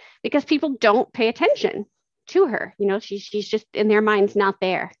information because people don't pay attention to her. You know, she's just in their minds not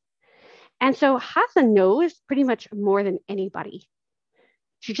there. And so Hassa knows pretty much more than anybody.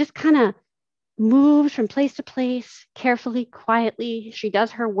 She just kind of moves from place to place, carefully, quietly. She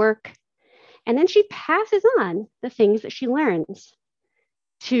does her work. And then she passes on the things that she learns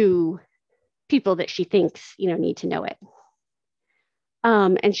to people that she thinks, need to know it.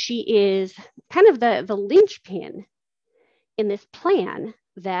 And she is kind of the linchpin in this plan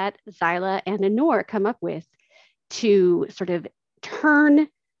that Zyla and Anor come up with to sort of turn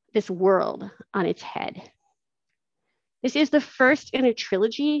this world on its head. This is the first in a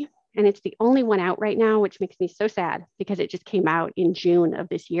trilogy, and it's the only one out right now, which makes me so sad because it just came out in June of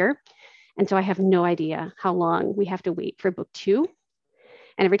this year. And so I have no idea how long we have to wait for book 2.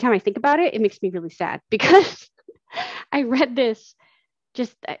 And every time I think about it, it makes me really sad because I read this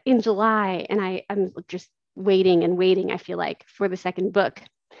just in July and I'm just waiting and waiting, I feel like, for the second book.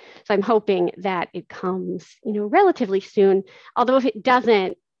 So I'm hoping that it comes, relatively soon. Although if it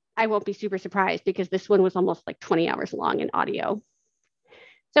doesn't, I won't be super surprised because this one was almost like 20 hours long in audio.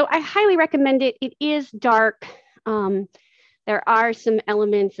 So I highly recommend it. It is dark. There are some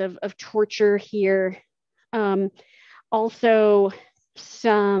elements of torture here. Also,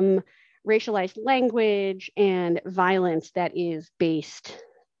 some racialized language and violence that is based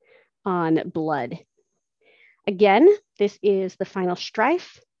on blood. Again, this is The Final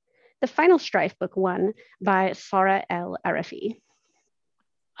Strife. The Final Strife, book 1 by Sarah El Arafi.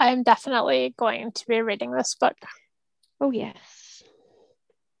 I'm definitely going to be reading this book. Oh, yes.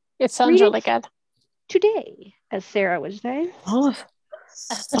 It sounds really good. Today, as Sarah would say. All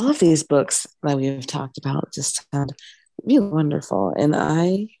of these books that we've talked about just sound really wonderful. And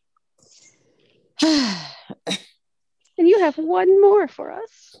and you have one more for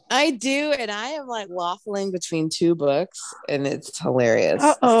us. I do, and I am like waffling between 2 books, and it's hilarious.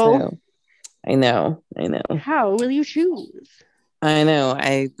 Uh-oh. So, I know. How will you choose? I know.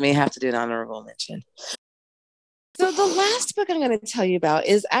 I may have to do an honorable mention. So the last book I'm going to tell you about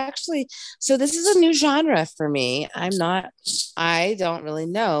is actually, so this is a new genre for me. I don't really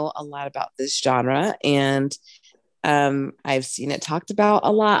know a lot about this genre, and I've seen it talked about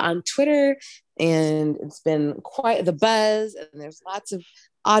a lot on Twitter, and it's been quite the buzz, and there's lots of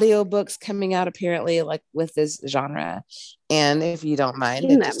audiobooks coming out apparently like with this genre. And if you don't mind,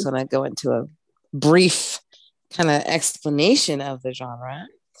 I just want to go into a brief kind of explanation of the genre.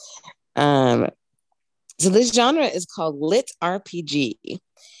 So this genre is called Lit RPG.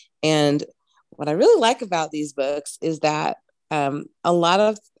 And what I really like about these books is that a lot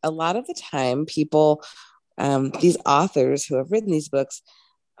of the time people, these authors who have written these books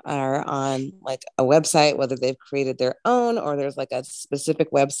are on like a website, whether they've created their own or there's like a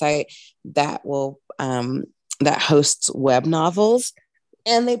specific website that will that hosts web novels,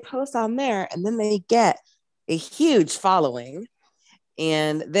 and they post on there, and then they get a huge following,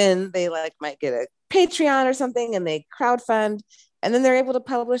 and then they like might get a Patreon or something, and they crowdfund, and then they're able to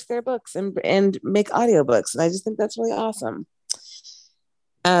publish their books and make audiobooks. And I just think that's really awesome.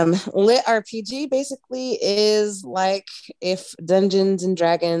 Lit RPG basically is like if the Dungeons and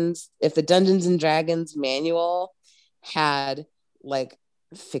Dragons manual had like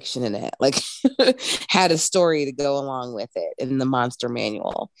fiction in it, like had a story to go along with it in the monster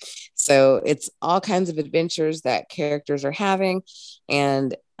manual. So it's all kinds of adventures that characters are having.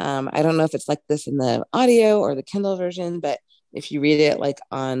 And I don't know if it's like this in the audio or the Kindle version, but if you read it like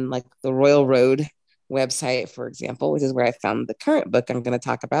on like the Royal Road website, for example, which is where I found the current book I'm going to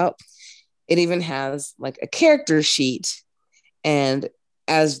talk about, it even has like a character sheet, and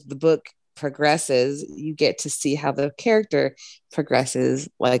as the book progresses, you get to see how the character progresses,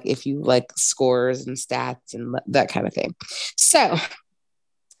 like if you like scores and stats and that kind of thing. So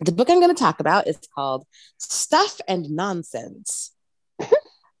the book I'm going to talk about is called Stuff and Nonsense.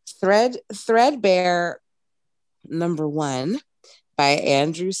 Threadbare #1 by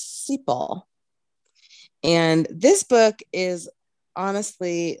Andrew Sepal. And this book is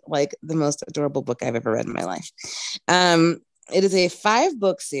honestly like the most adorable book I've ever read in my life. It is a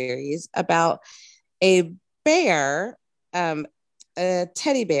 5-book series about a bear, a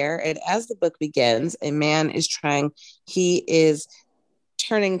teddy bear. And as the book begins, a man is he is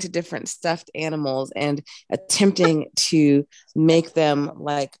turning to different stuffed animals and attempting to make them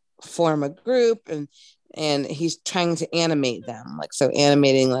like form a group, and he's trying to animate them, like so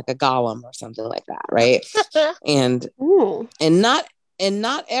animating like a golem or something like that, right? and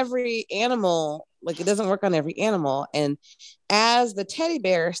not every animal, like it doesn't work on every animal. And as the teddy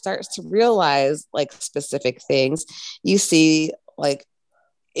bear starts to realize like specific things, you see like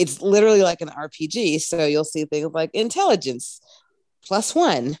it's literally like an RPG. So you'll see things like intelligence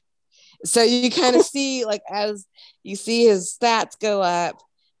 +1. So you kind of see like as you see his stats go up,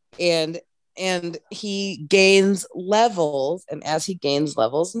 and he gains levels, and as he gains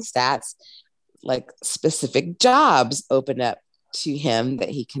levels and stats, like specific jobs open up to him that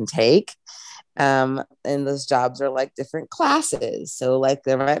he can take. And those jobs are like different classes. So like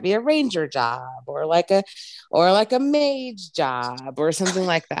there might be a ranger job or like a mage job or something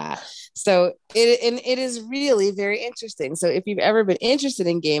like that. So it is really very interesting. So if you've ever been interested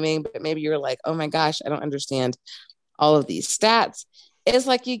in gaming, but maybe you're like, oh my gosh, I don't understand all of these stats, it's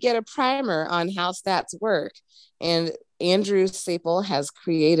like you get a primer on how stats work. And Andrew Staple has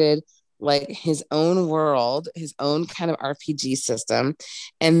created like his own world, his own kind of RPG system,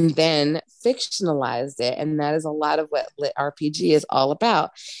 and then fictionalized it. And that is a lot of what Lit RPG is all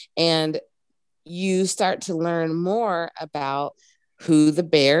about. And you start to learn more about who the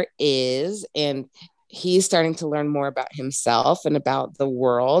bear is, and he's starting to learn more about himself and about the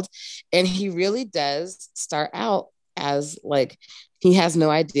world. And he really does start out as like he has no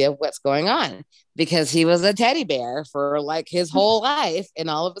idea what's going on because he was a teddy bear for like his whole life, and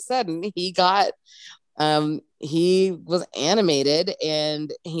all of a sudden he was animated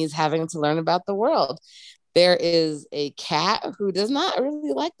and he's having to learn about the world. There is a cat who does not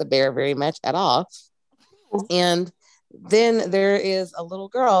really like the bear very much at all. And then there is a little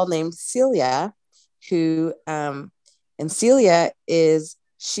girl named Celia who and Celia is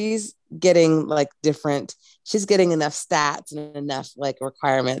she's getting like different, she's getting enough stats and enough like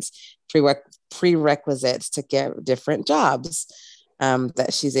requirements, prerequisites to get different jobs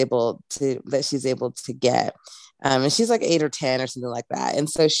that she's able to get. And she's like 8 or 10 or something like that. And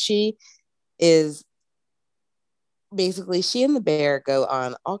so she is basically, she and the bear go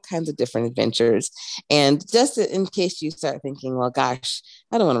on all kinds of different adventures. And just in case you start thinking, well, gosh,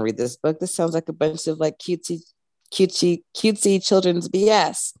 I don't want to read this book. This sounds like a bunch of like cutesy children's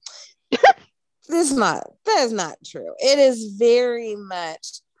BS. That is not true. It is very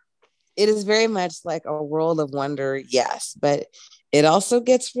much like a world of wonder, yes, but it also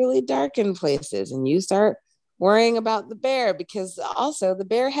gets really dark in places, and you start worrying about the bear because also the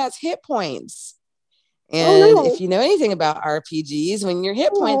bear has hit points. And if you know anything about RPGs, when your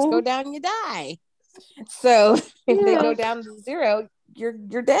hit points go down, you die. So if they go down to 0,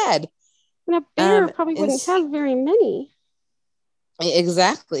 you're dead. And a bear probably wouldn't have very many.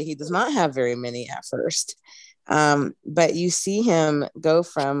 Exactly. He does not have very many at first. But you see him go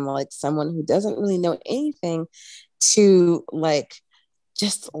from like someone who doesn't really know anything to like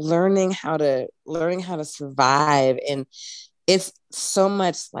just learning how to survive. And it's so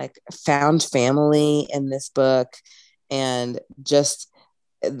much like found family in this book, and just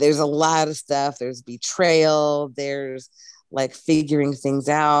there's a lot of stuff. There's betrayal, there's like figuring things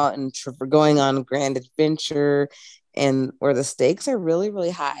out and going on grand adventure, and where the stakes are really,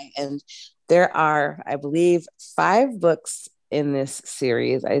 really high. And there are, I believe, 5 books in this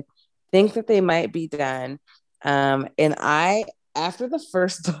series. I think that they might be done. And after the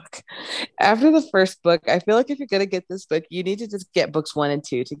first book, I feel like if you're going to get this book, you need to just get books 1 and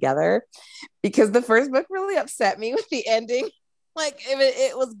 2 together, because the first book really upset me with the ending. Like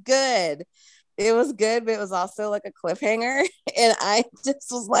it was good. It was good, but it was also like a cliffhanger. And I just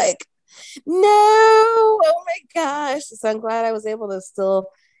was like, no, oh my gosh. So I'm glad I was able to still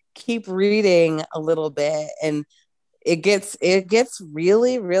keep reading a little bit. And it gets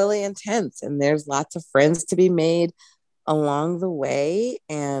really, really intense. And there's lots of friends to be made along the way.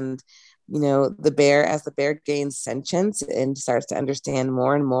 And as the bear gains sentience and starts to understand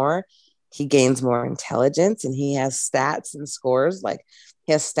more and more, he gains more intelligence, and he has stats and scores. Like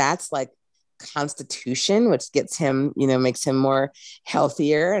he has stats like constitution, which gets him, makes him more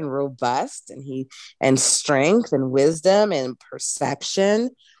healthier and robust, and strength and wisdom and perception,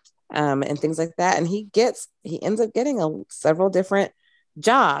 and things like that. And he ends up getting several different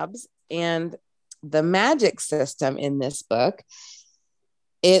jobs. And the magic system in this book,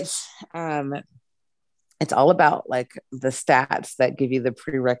 it's all about like the stats that give you the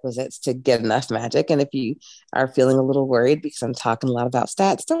prerequisites to get enough magic. And if you are feeling a little worried because I'm talking a lot about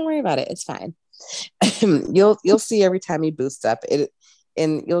stats, don't worry about it. It's fine. You'll see every time you boost up it,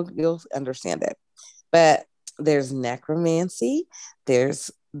 and you'll understand it. But there's necromancy. There's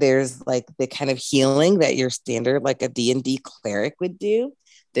like the kind of healing that your standard like a D&D cleric would do.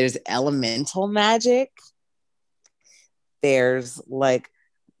 There's elemental magic. There's like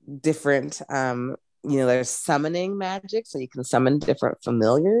different there's summoning magic, so you can summon different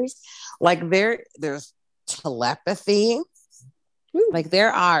familiars. Like there's telepathy. Like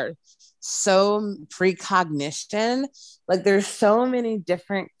there are so precognition. Like there's so many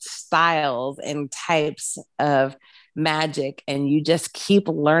different styles and types of magic, and you just keep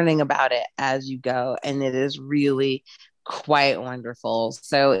learning about it as you go, and it is really quite wonderful.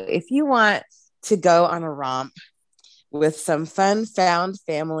 So if you want to go on a romp with some fun found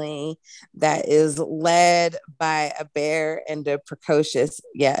family that is led by a bear and a precocious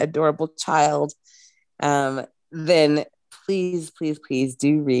yet adorable child, then please, please, please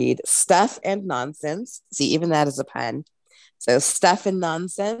do read Stuff and Nonsense. See, even that is a pun. So Stuff and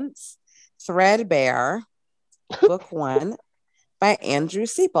Nonsense, Threadbare, book 1 by Andrew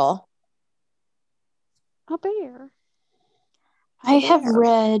Sepal. A bear. I have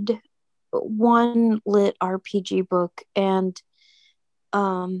read one lit RPG book, and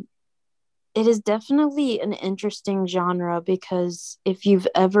it is definitely an interesting genre, because if you've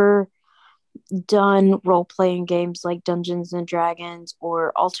ever done role-playing games like Dungeons and Dragons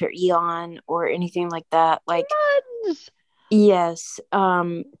or Alter Eon or anything like that, like yes,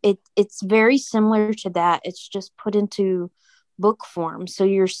 it's very similar to that. It's just put into book form, so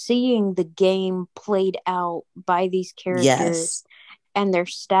you're seeing the game played out by these characters. Yes. And their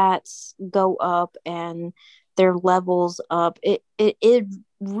stats go up and their levels up. It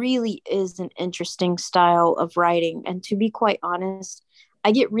really is an interesting style of writing. And to be quite honest,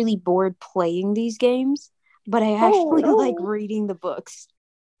 I get really bored playing these games, but I actually like reading the books.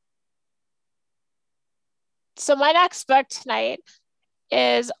 So my next book tonight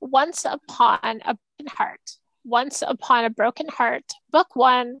is Once Upon a Broken Heart. Once Upon a Broken Heart, book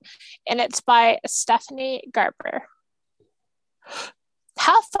 1, and it's by Stephanie Garber.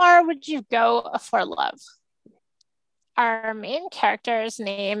 How far would you go for love? Our main character's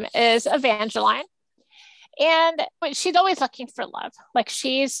name is Evangeline, and she's always looking for love. Like,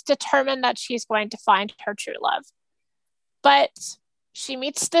 she's determined that she's going to find her true love. But she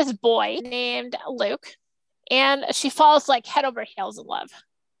meets this boy named Luke, and she falls like head over heels in love.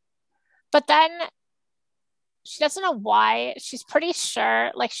 But then she doesn't know why. She's pretty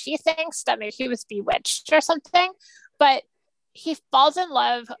sure, like, she thinks that maybe he was bewitched or something, but he falls in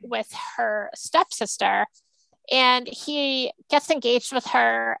love with her stepsister, and he gets engaged with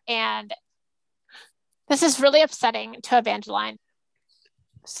her, and this is really upsetting to Evangeline.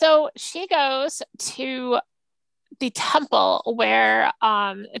 So she goes to the temple where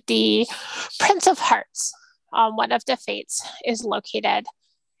the Prince of Hearts, one of the fates, is located.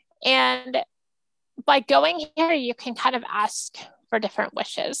 And by going here, you can kind of ask for different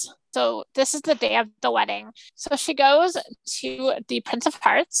wishes. So this is the day of the wedding. So she goes to the Prince of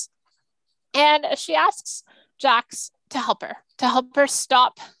Hearts, and she asks Jax to help her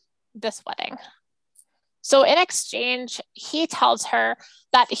stop this wedding. So in exchange, he tells her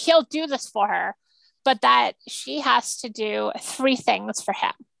that he'll do this for her, but that she has to do 3 things for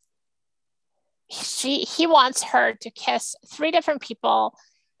him. He wants her to kiss 3 different people,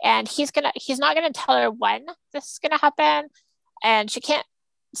 and he's not gonna tell her when this is gonna happen, and she can't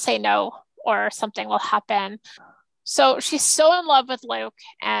say no or something will happen. So she's so in love with Luke,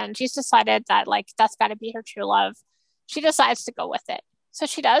 and she's decided that, like, that's got to be her true love. She decides to go with it. So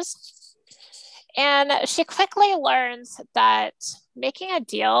she does. And she quickly learns that making a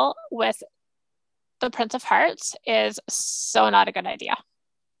deal with the Prince of Hearts is so not a good idea.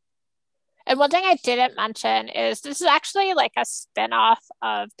 And one thing I didn't mention is this is actually like a spin-off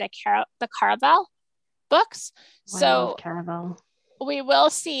of the Caraval books. So Caraval. We will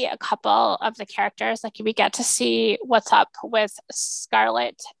see a couple of the characters. Like, we get to see what's up with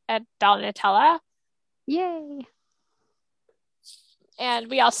Scarlet and Donatella. Yay. And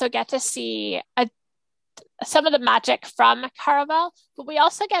we also get to see some of the magic from Caraval, but we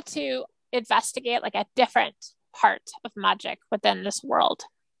also get to investigate like a different part of magic within this world.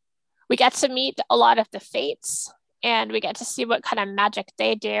 We get to meet a lot of the fates, and we get to see what kind of magic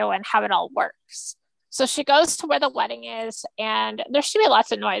they do and how it all works. So she goes to where the wedding is, and there should be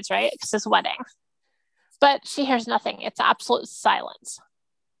lots of noise, right? Because it's a wedding. But she hears nothing. It's absolute silence.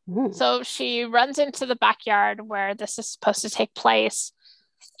 So she runs into the backyard where this is supposed to take place.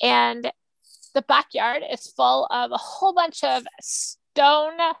 And the backyard is full of a whole bunch of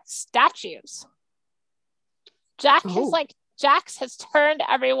stone statues. Jax has turned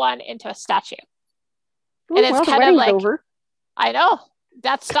everyone into a statue. And it's kind of like, over. I know.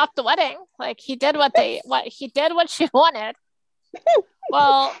 That stopped the wedding. Like, he did what she wanted.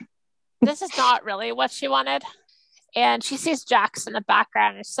 Well, this is not really what she wanted. And she sees Jax in the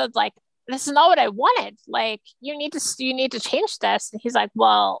background, and she said, like, this is not what I wanted. Like, you need to change this. And he's like,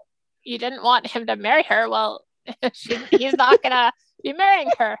 well, you didn't want him to marry her. Well, he's not gonna be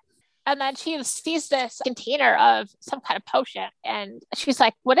marrying her. And then she sees this container of some kind of potion, and she's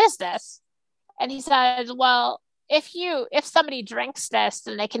like, what is this? And he says, well, if somebody drinks this,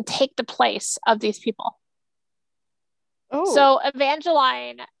 then they can take the place of these people. Oh. So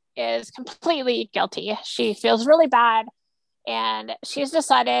Evangeline is completely guilty. She feels really bad, and she's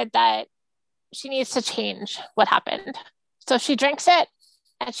decided that she needs to change what happened. So she drinks it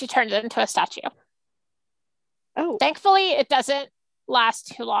and she turns it into a statue. Oh, Thankfully, it doesn't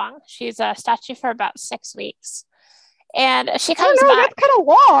last too long. She's a statue for about 6 weeks. And she comes back. That's kind of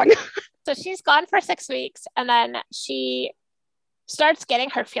long. So she's gone for 6 weeks, and then she starts getting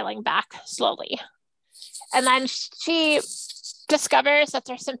her feeling back slowly. And then she discovers that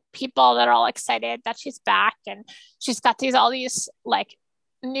there's some people that are all excited that she's back, and she's got all these like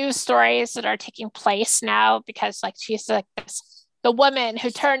news stories that are taking place now because like she's like the woman who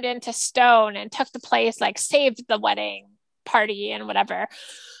turned into stone and took the place, like saved the wedding party and whatever.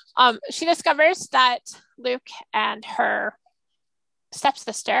 She discovers that Luke and her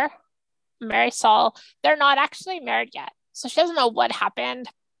stepsister, Marisol, they're not actually married yet. So she doesn't know what happened.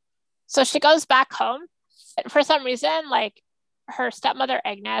 So she goes back home. For some reason, like her stepmother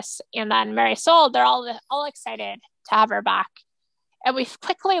Agnes and then Marisol, they're all excited to have her back. And we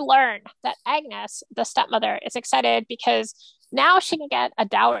quickly learn that Agnes, the stepmother, is excited because now she can get a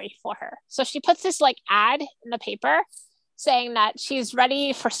dowry for her. So she puts this like ad in the paper saying that she's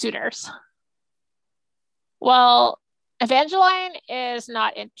ready for suitors. Well, Evangeline is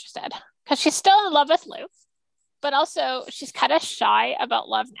not interested because she's still in love with Luke, but also she's kind of shy about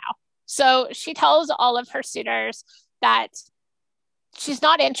love now. So she tells all of her suitors that she's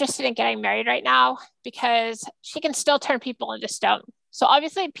not interested in getting married right now because she can still turn people into stone. So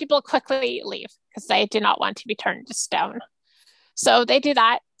obviously people quickly leave because they do not want to be turned into stone. So they do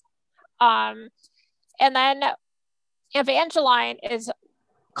that. And then Evangeline is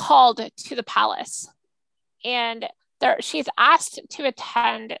called to the palace, and she's asked to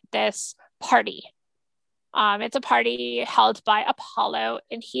attend this party. It's a party held by Apollo,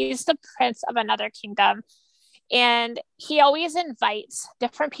 and he's the prince of another kingdom. And he always invites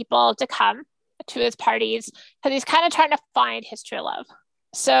different people to come to his parties because he's kind of trying to find his true love.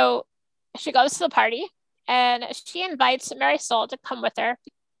 So she goes to the party and she invites Marisol to come with her.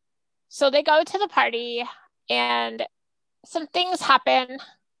 So they go to the party and some things happen.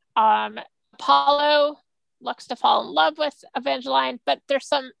 Apollo looks to fall in love with Evangeline, but there's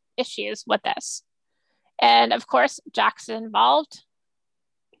some issues with this. And of course, Jax is involved.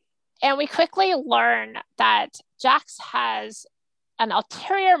 And we quickly learn that Jax has an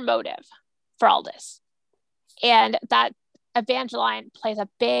ulterior motive for all this. And that Evangeline plays a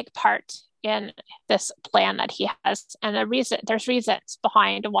big part in this plan that he has. And there's reasons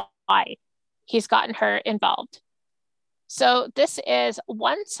behind why he's gotten her involved. So this is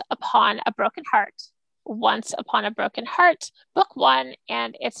Once Upon a Broken Heart. Once Upon a Broken Heart, book 1,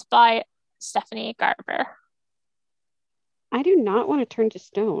 and it's by Stephanie Garber. I do not want to turn to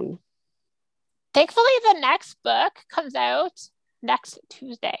stone. Thankfully, the next book comes out next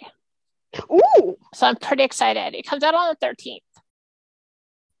Tuesday. Ooh! So I'm pretty excited. It comes out on the 13th.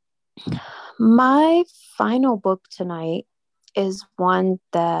 My final book tonight is one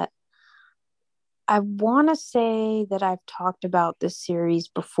that I want to say that I've talked about this series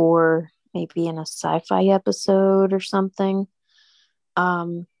before, maybe in a sci-fi episode or something.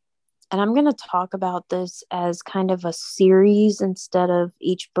 And I'm going to talk about this as kind of a series instead of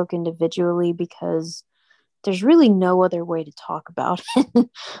each book individually because there's really no other way to talk about it.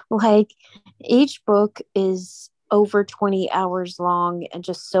 Like, each book is over 20 hours long and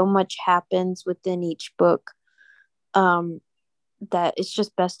just so much happens within each book that it's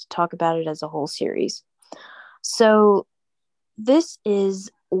just best to talk about it as a whole series. So this is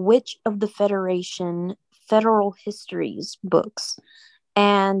Witch of the Federation Federal Histories books.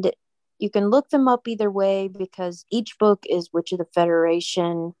 And you can look them up either way because each book is Witch of the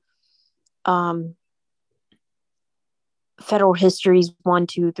Federation Federal Histories 1,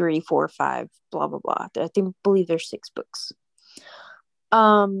 2, 3, 4, 5, blah, blah, blah. Believe there's 6 books.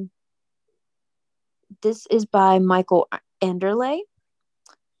 This is by Michael Anderle.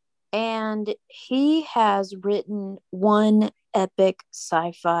 And he has written one epic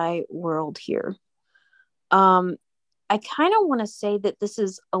sci-fi world here. I kind of want to say that this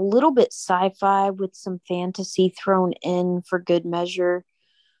is a little bit sci-fi with some fantasy thrown in for good measure.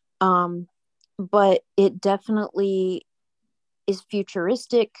 But it definitely is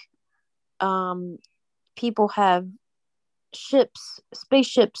futuristic. People have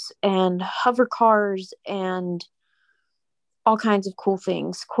spaceships and hover cars and all kinds of cool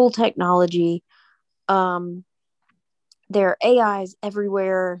things, cool technology. There are AIs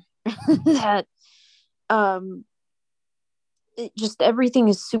everywhere that just everything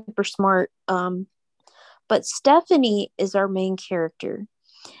is super smart. But Stephanie is our main character,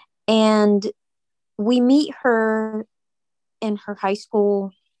 and we meet her in her high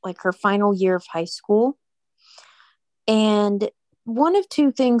school, like her final year of high school. And one of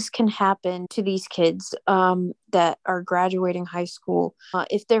two things can happen to these kids that are graduating high school.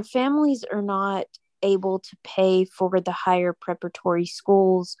 If their families are not able to pay for the higher preparatory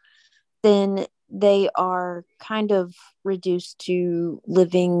schools, then they are kind of reduced to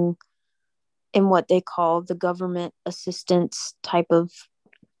living in what they call the government assistance type of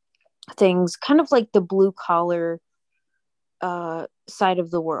things, kind of like the blue collar side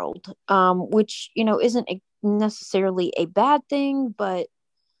of the world, which, isn't necessarily a bad thing, but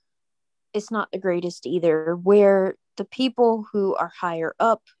it's not the greatest either, where the people who are higher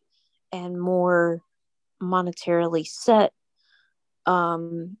up and more monetarily set,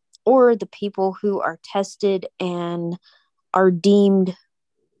 or the people who are tested and are deemed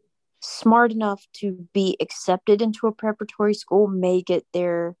smart enough to be accepted into a preparatory school, may get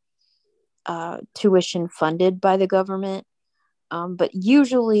their tuition funded by the government. But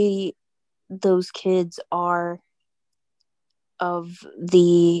usually those kids are of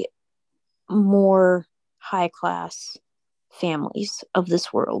the more high class families of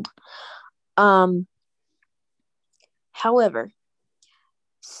this world. However,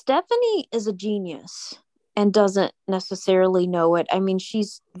 Stephanie is a genius and doesn't necessarily know it. I mean,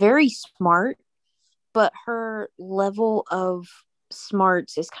 she's very smart, but her level of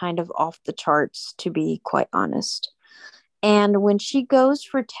smarts is kind of off the charts, to be quite honest. And when she goes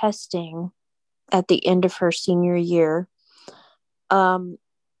for testing at the end of her senior year,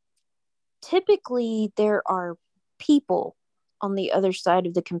 typically there are people on the other side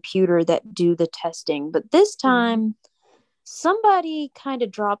of the computer that do the testing. But this time, somebody kind of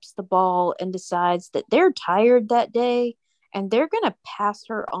drops the ball and decides that they're tired that day and they're going to pass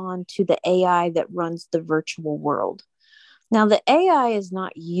her on to the AI that runs the virtual world. Now, the AI is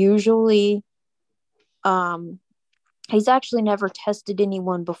not usually, he's actually never tested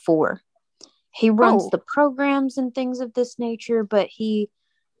anyone before. He runs the programs and things of this nature, but he's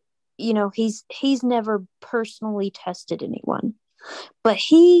never personally tested anyone. But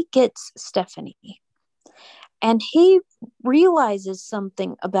he gets Stephanie. And he realizes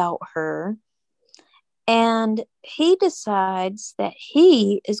something about her, and he decides that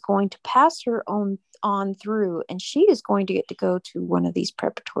he is going to pass her on through, and she is going to get to go to one of these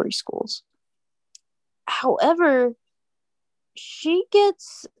preparatory schools. However, she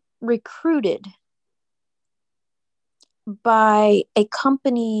gets recruited by a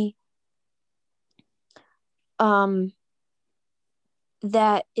company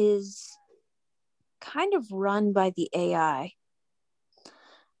that is kind of run by the AI.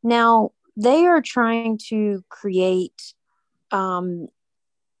 Now, they are trying to create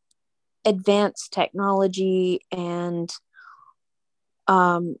advanced technology and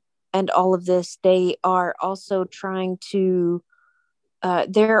all of this. They are also trying to,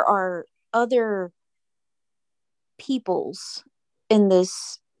 there are other peoples in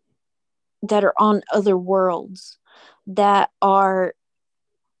this that are on other worlds that are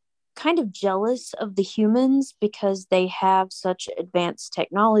kind of jealous of the humans because they have such advanced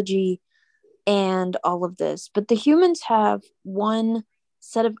technology and all of this. But the humans have one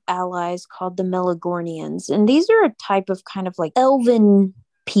set of allies called the Melagornians, and these are a type of kind of like elven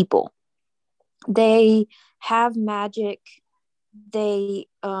people. They have magic. They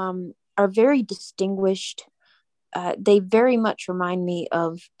are very distinguished. They very much remind me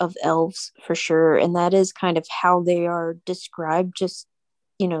of elves for sure, and that is kind of how they are described, just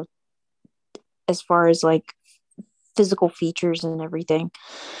as far as like physical features and everything.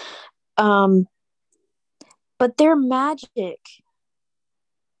 But their magic,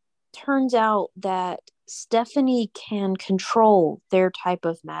 turns out that Stephanie can control their type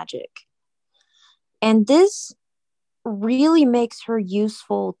of magic. And this really makes her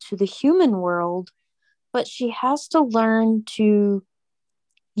useful to the human world, but she has to learn to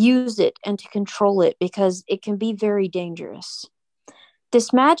use it and to control it because it can be very dangerous.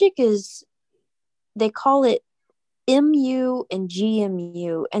 This magic is, they call it MU and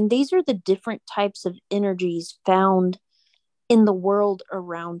GMU, and these are the different types of energies found in the world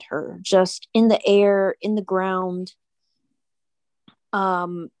around her, just in the air, in the ground.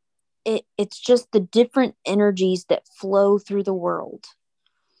 It's just the different energies that flow through the world.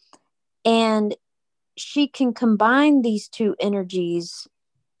 And she can combine these two energies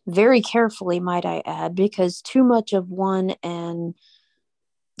very carefully, might I add, because too much of one and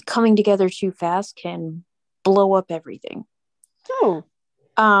coming together too fast can blow up everything.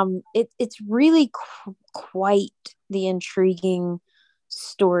 It's really quite the intriguing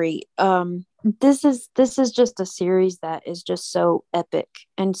story. This is just a series that is just so epic,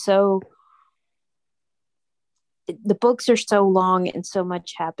 and so the books are so long and so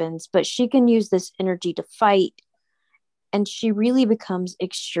much happens, but she can use this energy to fight and she really becomes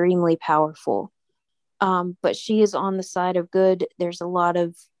extremely powerful. But she is on the side of good. There's a lot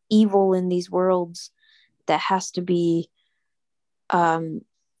of evil in these worlds that has to be um,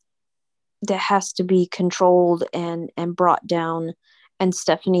 controlled and brought down. And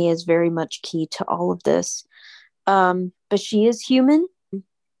Stephanie is very much key to all of this. But she is human,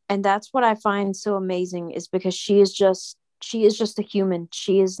 and that's what I find so amazing, is because she is just a human.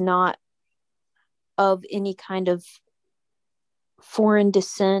 She is not of any kind of foreign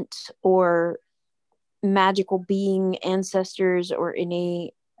descent or magical being ancestors or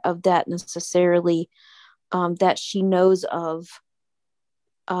any of that necessarily, that she knows of,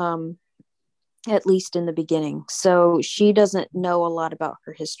 at least in the beginning. So she doesn't know a lot about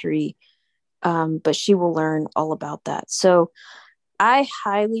her history, but she will learn all about that. So I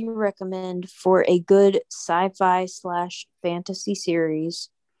highly recommend, for a good sci-fi / fantasy series,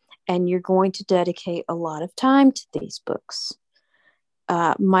 and you're going to dedicate a lot of time to these books,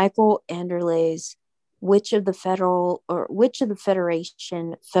 Michael Anderle's Witch of the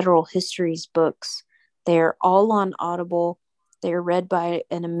Federation Federal Histories books. They're all on Audible. They're read by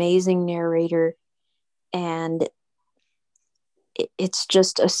an amazing narrator, and it's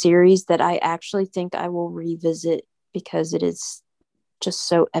just a series that I actually think I will revisit because it is just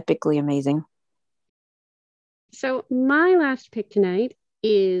so epically amazing. So my last pick tonight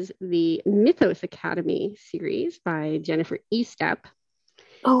is the Mythos Academy series by Jennifer Estep.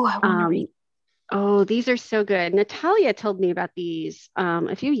 Oh, I want to read. Oh, these are so good. Natalia told me about these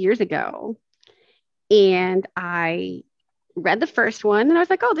a few years ago, and I read the first one and I was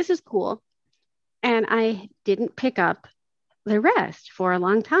like, oh, this is cool. And I didn't pick up the rest for a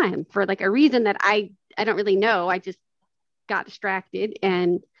long time for like a reason that I don't really know. I just got distracted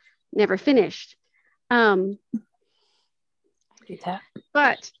and never finished. I do that.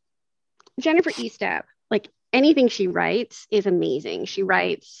 But Jennifer Estep, like anything she writes is amazing. She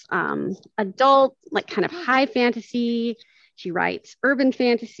writes adult, like kind of high fantasy. She writes urban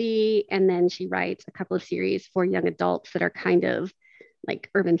fantasy, and then she writes a couple of series for young adults that are kind of like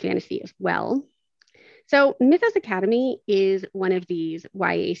urban fantasy as well. So Mythos Academy is one of these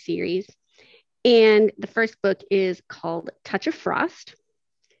YA series. And the first book is called Touch of Frost.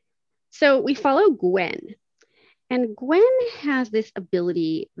 So we follow Gwen. And Gwen has this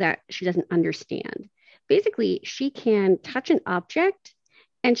ability that she doesn't understand. Basically, she can touch an object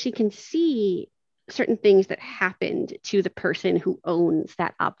and she can see certain things that happened to the person who owns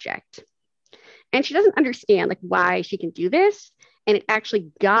that object. And she doesn't understand like why she can do this. And it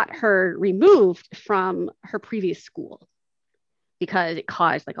actually got her removed from her previous school because it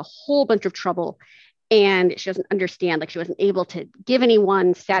caused like a whole bunch of trouble. And she doesn't understand, like she wasn't able to give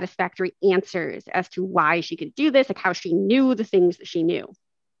anyone satisfactory answers as to why she could do this, like how she knew the things that she knew.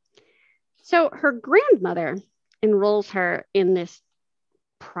 So her grandmother enrolls her in this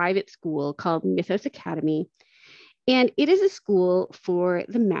private school called Mythos Academy. And it is a school for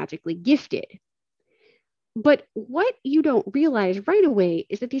the magically gifted. But what you don't realize right away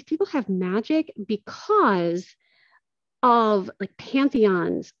is that these people have magic because of like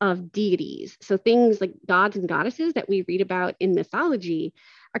pantheons of deities. So things like gods and goddesses that we read about in mythology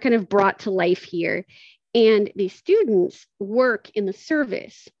are kind of brought to life here. And these students work in the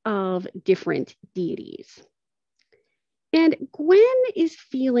service of different deities. And Gwen is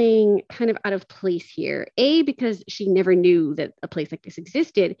feeling kind of out of place here, because she never knew that a place like this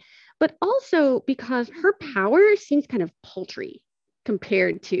existed, but also because her power seems kind of paltry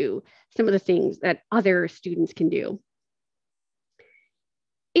compared to some of the things that other students can do.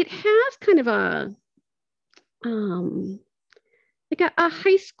 It has kind of a like a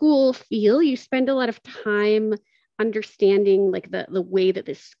high school feel. You spend a lot of time understanding like the way that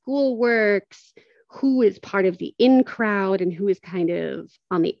this school works, who is part of the in crowd and who is kind of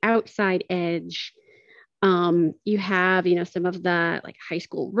on the outside edge. You have, some of the like high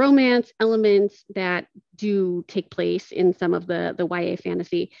school romance elements that do take place in some of the YA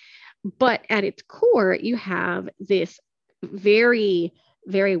fantasy. But at its core, you have this very,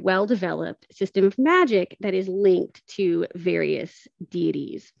 very well-developed system of magic that is linked to various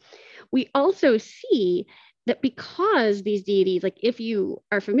deities. We also see that because these deities, like if you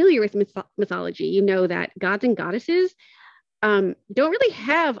are familiar with mythology, you know that gods and goddesses don't really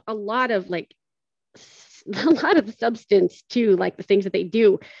have a lot of substance to like the things that they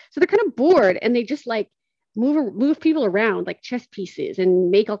do. So they're kind of bored and they just like move people around like chess pieces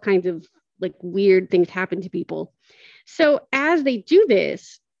and make all kinds of like weird things happen to people. So as they do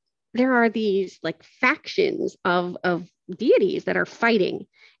this, there are these like factions of deities that are fighting,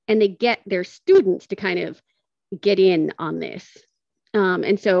 and they get their students to kind of get in on this.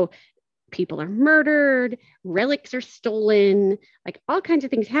 And so people are murdered, relics are stolen, like all kinds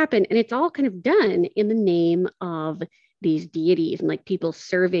of things happen. And it's all kind of done in the name of these deities and like people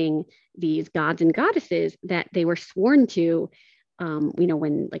serving these gods and goddesses that they were sworn to,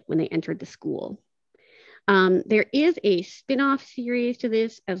 when they entered the school. There is a spin-off series to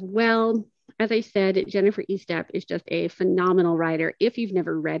this as well. As I said, Jennifer Estep is just a phenomenal writer. If you've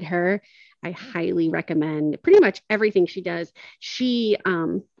never read her, I highly recommend pretty much everything she does. She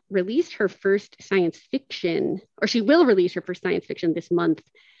released her first science fiction, or she will release her first science fiction this month.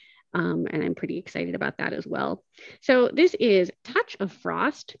 And I'm pretty excited about that as well. So this is Touch of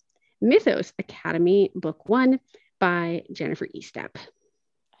Frost, Mythos Academy, Book 1 by Jennifer Estep.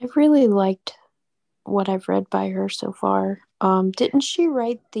 I really liked what I've read by her so far. Didn't she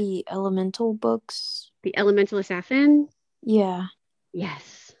write the Elemental books? The Elemental Assassin? Yeah.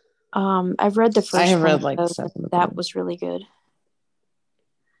 Yes. I've read the first one. I have read like 7 of them. That was really good.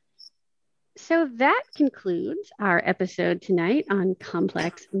 So that concludes our episode tonight on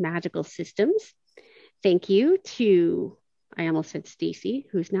complex magical systems. Thank you to, I almost said Stacy,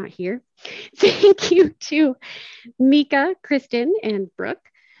 who's not here. Thank you to Mika, Kristen, and Brooke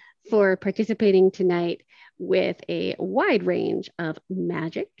for participating tonight with a wide range of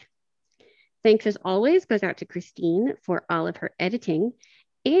magic. Thanks as always goes out to Christine for all of her editing.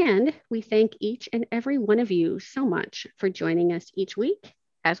 And we thank each and every one of you so much for joining us each week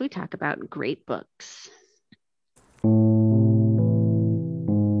as we talk about great books.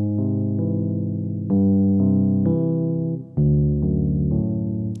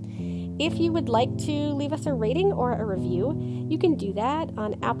 If you would like to leave us a rating or a review, you can do that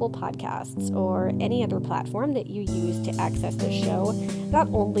on Apple Podcasts or any other platform that you use to access the show. Not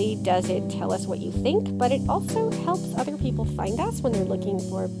only does it tell us what you think, but it also helps other people find us when they're looking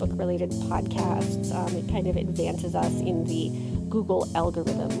for book-related podcasts. It kind of advances us in the Google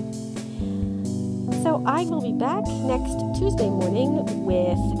algorithm. So I will be back next Tuesday morning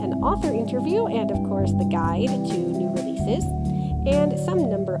with an author interview and, of course, the guide to new releases. And some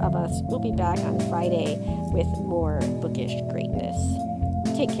number of us will be back on Friday with more bookish greatness.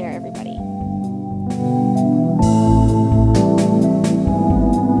 Take care, everybody.